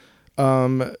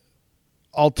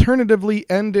 Alternatively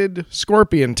ended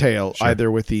scorpion tail, either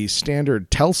with the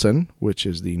standard Telson, which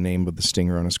is the name of the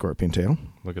stinger on a scorpion tail.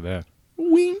 Look at that.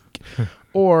 Wink.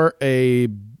 Or a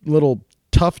little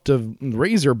tuft of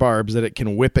razor barbs that it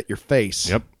can whip at your face.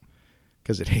 Yep.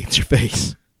 Because it hates your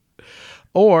face.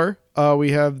 Or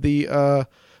we have the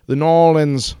New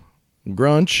Orleans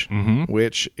Grunch,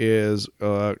 which is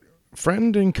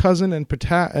friend and cousin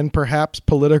and perhaps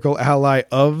political ally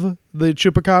of the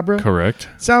Chupacabra. Correct.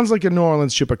 Sounds like a New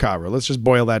Orleans Chupacabra. Let's just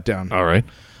boil that down. All right.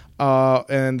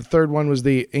 And the third one was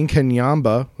the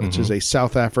Inkanyamba, which is a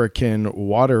South African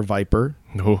water viper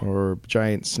or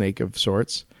giant snake of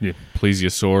sorts. Yeah.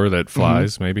 Plesiosaur that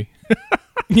flies, maybe.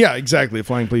 Yeah, exactly. A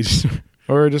flying plesiosaur.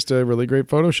 Or just a really great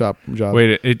Photoshop job.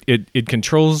 Wait, it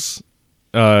controls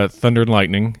thunder and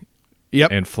lightning. Yep.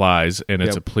 And flies, and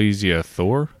it's a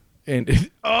plesiosaur. And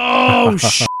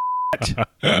shit.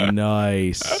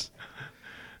 Nice.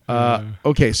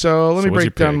 Okay, so let me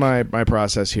break down my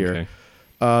process here.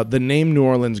 Okay. The name New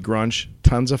Orleans Grunch,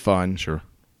 tons of fun. Sure.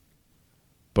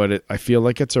 But I feel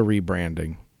like it's a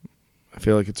rebranding. It's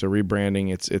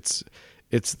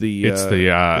the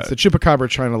Chupacabra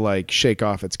trying to like shake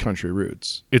off its country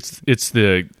roots. It's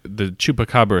the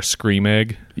Chupacabra Scream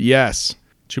Egg. Yes.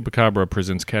 Chupacabra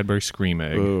presents Cadbury Scream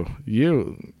Egg. Ooh,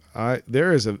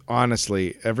 there is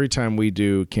honestly, every time we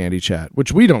do Candy Chat,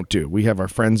 which we don't do, we have our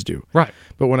friends do. Right.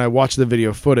 But when I watch the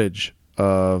video footage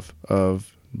of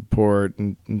poor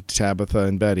Tabitha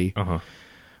and Betty,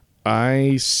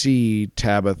 I see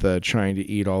Tabitha trying to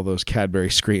eat all those Cadbury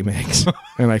Scream eggs,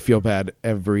 and I feel bad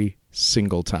every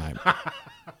single time.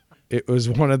 It was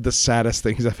one of the saddest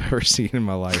things I've ever seen in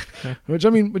my life. Which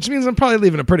means I'm probably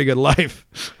living a pretty good life.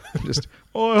 Just,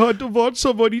 I had to watch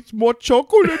someone eat more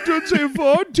chocolate than they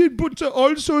wanted, but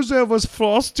also there was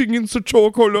frosting in the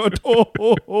chocolate.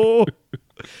 Oh.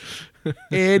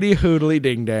 Any hoodly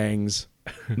ding dangs.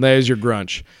 There's your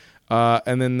grunch.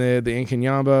 And then the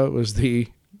Inkanyamba was the,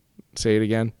 say it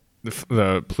again. The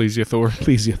Plesiosaur.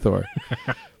 Plesiosaur.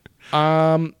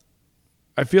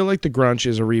 I feel like the grunch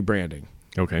is a rebranding.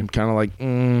 Okay. I'm kind of like,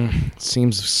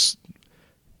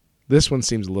 this one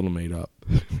seems a little made up.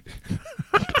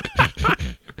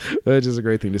 Which is a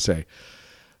great thing to say.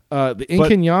 The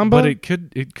Inkanyamba. But it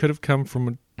could have come from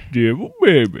a devil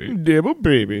baby. Devil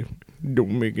baby.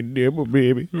 Don't make a devil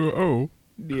baby. Oh.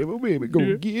 Devil baby,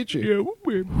 go get you. Devil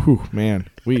baby. Whew, man,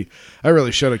 I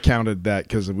really should have counted that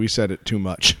because we said it too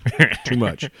much. Too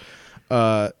much.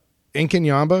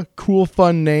 Inkanyamba, cool,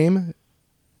 fun name.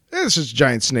 It's just a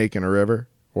giant snake in a river,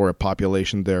 or a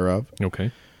population thereof.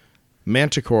 Okay.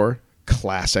 Manticore,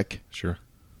 classic. Sure.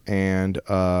 And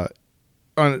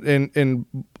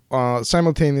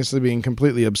simultaneously being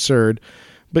completely absurd,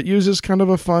 but uses kind of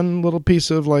a fun little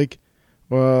piece of like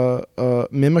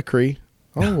mimicry.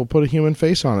 Oh, we'll put a human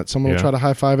face on it. Someone will try to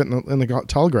high five it in the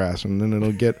tall grass, and then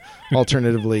it'll get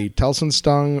alternatively Telson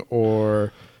stung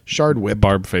or shard whipped.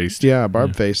 Barb faced. Yeah,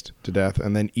 barb faced to death,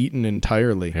 and then eaten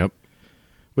entirely. Yep.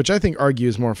 Which I think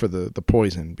argues more for the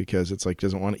poison, because it's like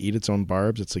doesn't want to eat its own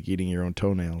barbs. It's like eating your own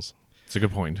toenails. It's a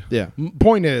good point. Yeah.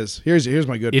 Point is, here's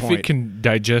my good point. If it can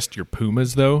digest your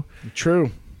pumas, though.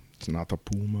 True. It's not a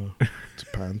puma. It's a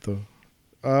panther.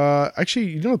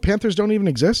 Actually, panthers don't even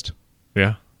exist.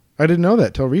 Yeah. I didn't know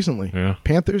that till recently. Yeah.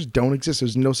 Panthers don't exist.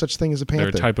 There's no such thing as a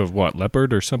panther. They're a type of what?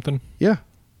 Leopard or something? Yeah.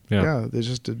 Yeah. Yeah.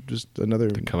 There's just another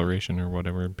the coloration or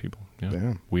whatever. People.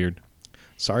 Yeah. Weird.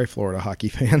 Sorry, Florida hockey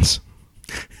fans.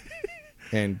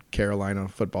 And Carolina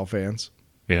football fans.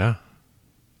 Yeah.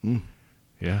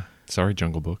 Yeah. Sorry,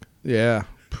 Jungle Book. Yeah.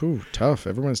 Pooh, tough.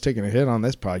 Everyone's taking a hit on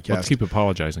this podcast. Let's keep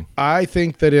apologizing. I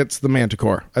think that it's the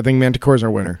Manticore. I think Manticore's our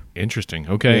winner. Interesting.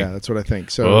 Okay. Yeah, that's what I think.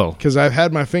 So, because I've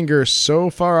had my finger so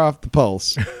far off the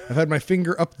pulse, I've had my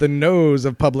finger up the nose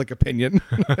of public opinion.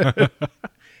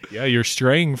 Yeah, you're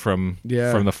straying from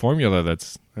the formula.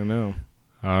 I know.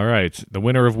 All right. The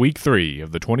winner of week 3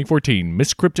 of the 2014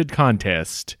 Miscrypted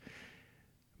Contest.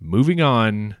 Moving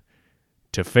on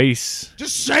to face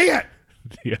Just say it.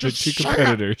 the other two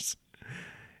competitors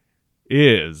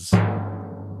is...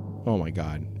 Oh my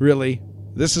God. Really?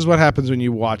 This is what happens when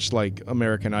you watch like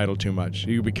American Idol too much.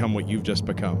 You become what you've just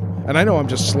become. And I know I'm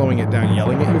just slowing it down,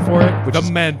 yelling at you for it. Which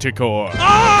the Manticore.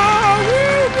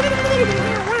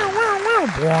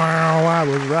 Wow, I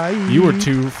was right. You were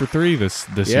 2 for 3 this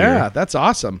year. Yeah, that's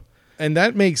awesome. And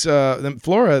that makes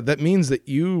Flora. That means that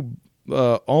you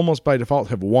almost by default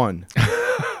have won.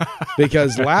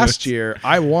 Because last year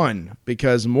I won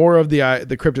because more of the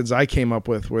cryptids I came up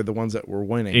with were the ones that were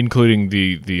winning, including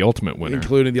the ultimate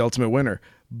winner.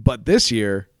 But this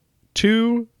year,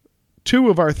 two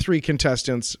of our 3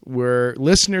 contestants were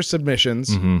listener submissions.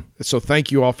 Mm-hmm. So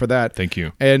thank you all for that. Thank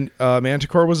you. And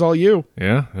Manticore was all you.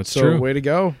 Yeah, that's true. Way to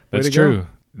go. That's true.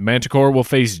 Manticore will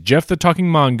face Jeff the Talking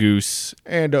Mongoose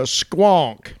and a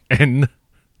Squonk and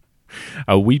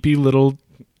a weepy little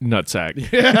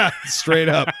nutsack. Yeah, straight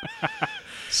up.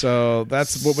 So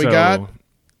that's what we got.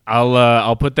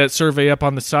 I'll put that survey up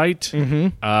on the site.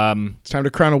 Mm-hmm. It's time to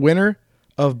crown a winner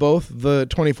of both the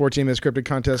 2014 Miscrypted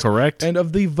Contest, correct, and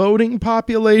of the voting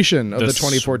population of the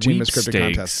 2014 Miscrypted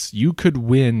Contest. You could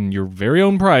win your very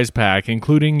own prize pack,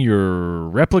 including your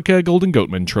replica Golden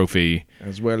Goatman trophy,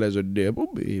 as well as a devil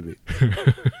baby.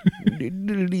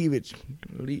 Leave it.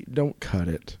 Don't cut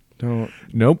it. Don't.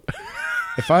 Nope.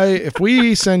 If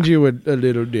we send you a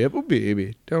little devil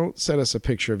baby, don't send us a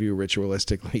picture of you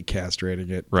ritualistically castrating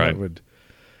it. Right.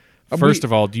 First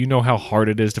of all, do you know how hard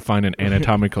it is to find an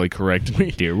anatomically correct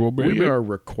devil baby? We are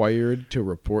required to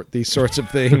report these sorts of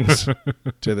things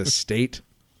to the state,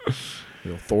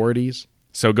 the authorities.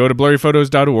 So go to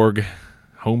blurryphotos.org,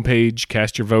 homepage,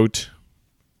 cast your vote.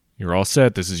 You're all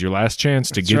set. This is your last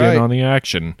chance to get in on the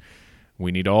action.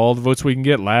 We need all the votes we can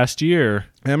get. Last year,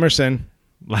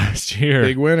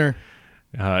 big winner.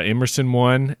 Emerson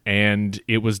won, and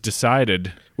it was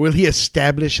decided. Will he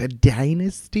establish a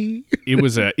dynasty? it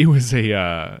was a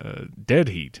dead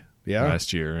heat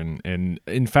last year, and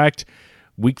in fact,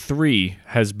 week 3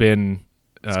 has been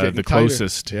the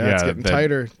closest. Yeah, it's getting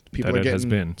tighter. People are getting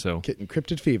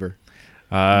cryptid fever.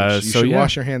 You should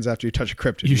wash your hands after you touch a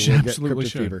cryptid. You should absolutely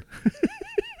get cryptid fever.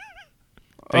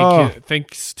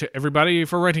 Thanks to everybody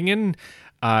for writing in.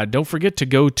 Don't forget to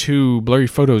go to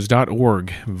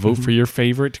blurryphotos.org. Vote for your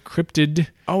favorite cryptid.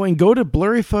 Oh, and go to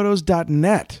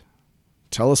blurryphotos.net.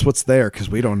 Tell us what's there, because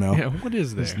we don't know. Yeah, what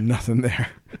is there? There's nothing there.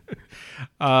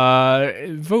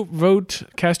 Vote,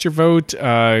 cast your vote.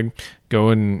 Go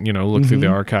and look through the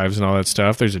archives and all that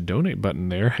stuff. There's a donate button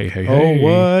there. Hey. Oh,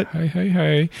 what?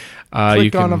 Hey.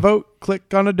 Click on a vote.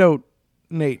 Click on a dote.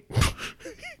 Nate.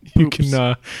 You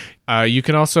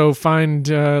can also find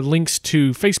links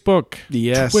to Facebook,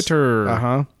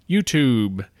 Twitter,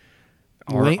 YouTube,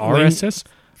 RSS.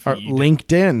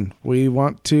 LinkedIn. We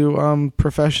want to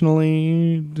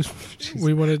professionally.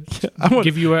 We want to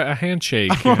give you a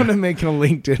handshake. I want to make a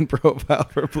LinkedIn profile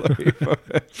for Blurry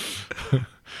Photos.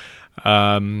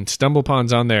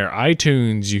 StumblePond's on there.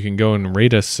 iTunes. You can go and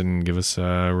rate us and give us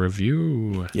a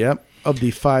review. Yep, of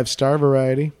the 5-star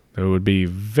variety. That would be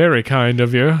very kind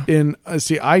of you.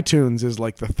 iTunes is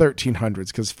like the 1300s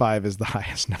because 5 is the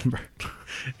highest number.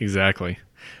 Exactly.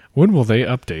 When will they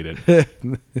update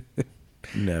it?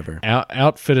 Never.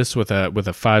 Outfit us with a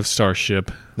 5-star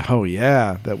ship. Oh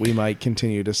yeah, that we might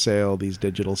continue to sail these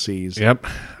digital seas. Yep.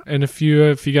 And if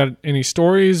you got any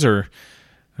stories or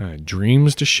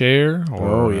dreams to share,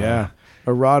 or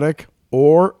erotic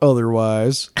or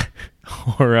otherwise,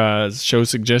 or show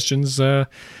suggestions, go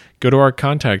to our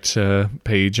contact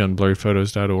page on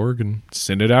blurryphotos.org and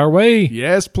send it our way.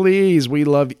 Yes, please. We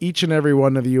love each and every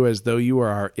one of you as though you are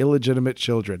our illegitimate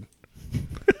children.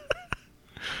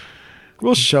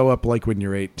 We'll show up like when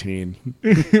you're 18.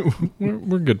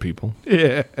 We're good people.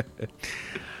 Yeah.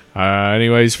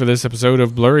 Anyways, for this episode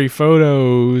of Blurry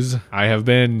Photos, I have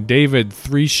been David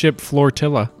 3-Ship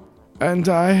Flortilla. And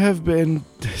I have been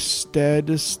Stead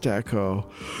Stecco.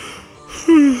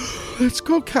 Let's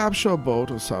go capture a boat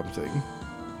or something.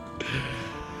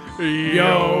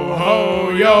 Yo ho,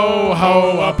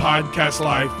 a podcast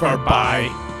life for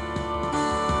bye.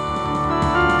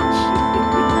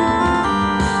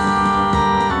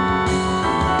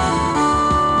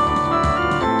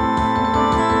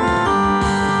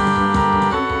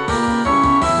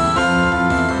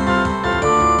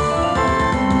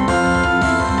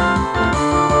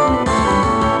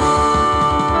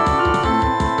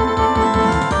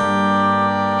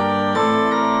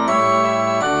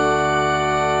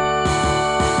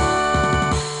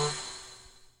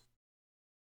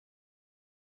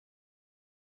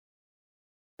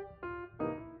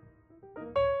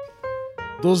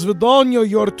 До свидания,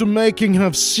 you're to making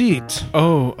have seat.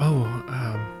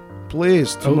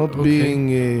 Please, do not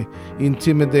being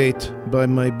intimidated by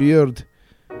my beard.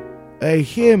 I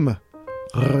am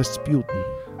Rasputin.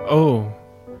 Oh.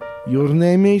 Your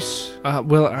name is?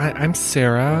 Well, I'm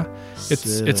Sarah.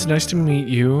 It's nice to meet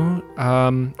you.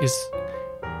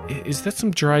 Is that some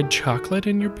dried chocolate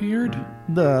in your beard?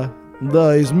 Da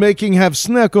is making have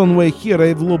snack on way here. I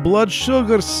have low blood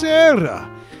sugar, Sarah.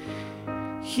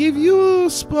 Have you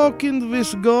spoken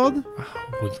with God?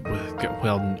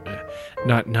 Well,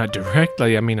 not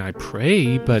directly. I mean, I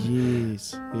pray, but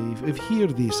yes, I've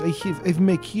heard this. I've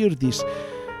make hear this.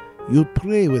 You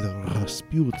pray with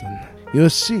Rasputin. You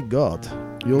see God.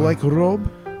 You like robe?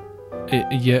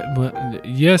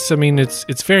 Yes. I mean,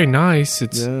 it's very nice.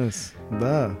 Yes.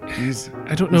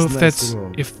 I don't know if nice that's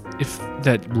if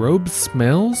that robe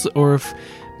smells or if.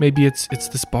 Maybe it's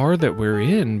this bar that we're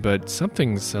in, but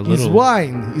something's a little... It's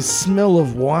wine. It's smell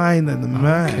of wine and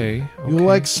man. Okay. You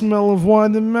like smell of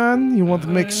wine and man? You want to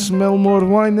make smell more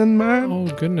wine than man? Oh,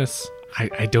 goodness.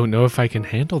 I don't know if I can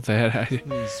handle that.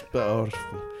 It's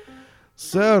powerful.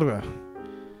 Sarah,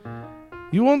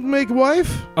 you want to make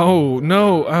wife? Oh,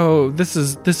 no. Oh, this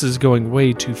is going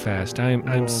way too fast.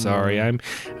 I'm sorry. No.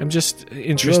 I'm just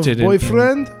interested in...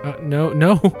 boyfriend?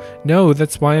 No,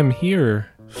 that's why I'm here.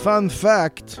 Fun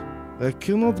fact, I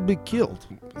cannot be killed.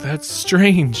 That's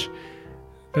strange.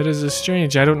 That is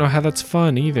strange. I don't know how that's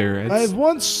fun either. I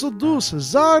once seduced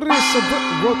Zari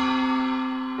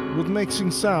What makes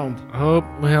him sound? Oh,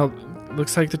 well,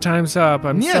 looks like the time's up.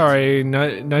 I'm sorry.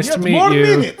 Nice to meet more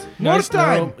you. Minute. More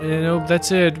time. No,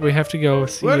 that's it. We have to go.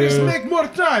 See Where you. is make more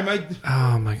time?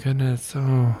 Oh, my goodness.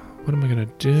 Oh, what am I going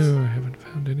to do? I haven't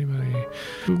found anybody.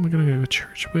 Who am I going to go to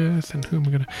church with? And who am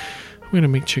I going to... I'm gonna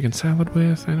make chicken salad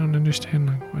with. I don't understand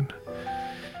when.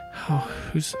 Oh,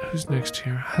 who's next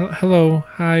here? Hello,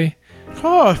 hi.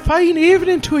 Oh, fine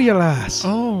evening to you, lass.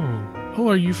 Oh,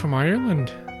 are you from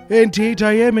Ireland? Indeed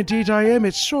I am.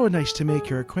 It's so nice to make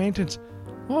your acquaintance.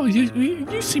 Oh,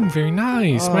 you seem very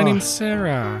nice. My name's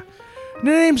Sarah.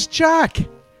 Name's Jack.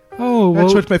 Oh,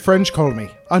 that's what my friends call me,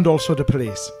 and also the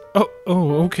police.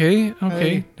 Okay.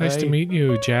 Nice to meet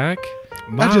you, Jack.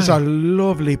 That is a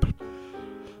lovely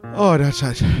Oh, that's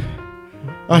it.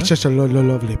 That's just a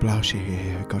lovely blouse you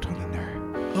got on in there.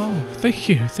 Oh, thank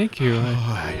you.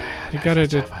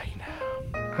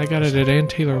 I got it at Ann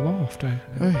Taylor Loft.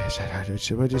 Is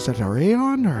that a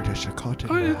rayon or just a cotton?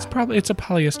 Oh, it's a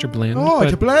polyester blend. Oh,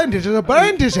 it's a blend. Is it a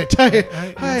blend? Is it?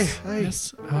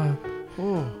 Yes.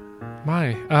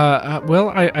 Well,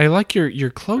 I like your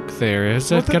cloak there. Has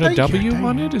that got a W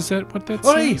on it? Is that what that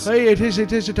says? It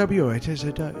is a W. It is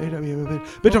a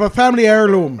bit of a family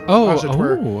heirloom.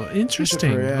 Oh,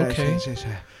 interesting. Okay.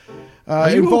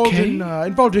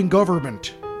 Involved in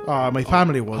government. My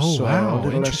family was. Oh, wow. A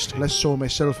little less so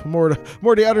myself. More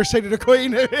the other side of the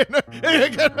coin. You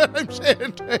get what I'm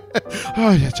saying?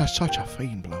 Oh, that's such a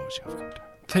fine blouse you've got.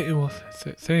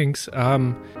 Thanks.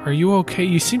 Are you okay?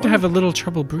 You seem to have a little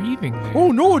trouble breathing there.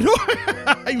 Oh, no.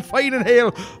 I'm fine and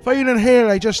hale.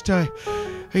 I just, I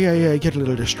get a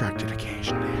little distracted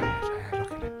occasionally.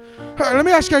 Let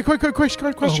me ask you a quick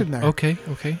question there. Okay.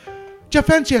 Do you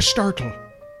fancy a startle?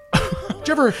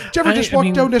 Do you ever just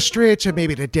walk down the streets and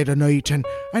maybe the dead of night and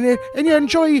you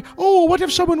enjoy, what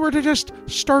if someone were to just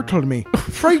startle me,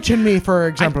 frighten me, for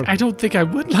example? I don't think I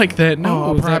would like that,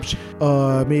 no. Perhaps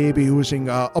maybe using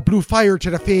a blue fire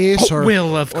to the face.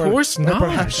 Of course not. Or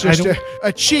perhaps just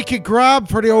a cheeky grab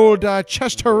for the old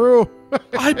Chesteroo.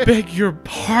 I beg your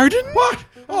pardon? What?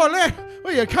 Oh,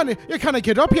 well, you kind of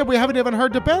get up here. We haven't even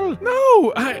heard the bell.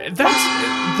 No,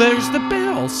 there's the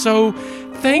bell. So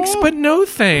thanks, but no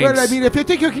thanks. Well, I mean, if you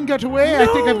think you can get away, no. I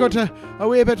think I've got a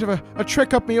wee bit of a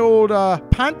trick up my old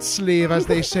pants sleeve, as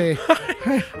they say.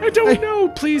 I don't know.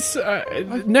 Please,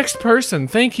 next person.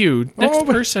 Thank you. Next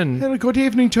person. Well, good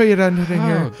evening to you, then.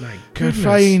 Oh, my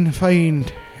goodness. Fine.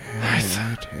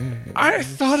 I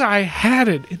thought I had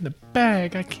it in the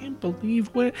bag. I can't believe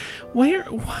where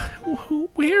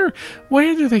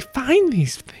do they find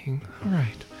these things? All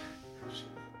right.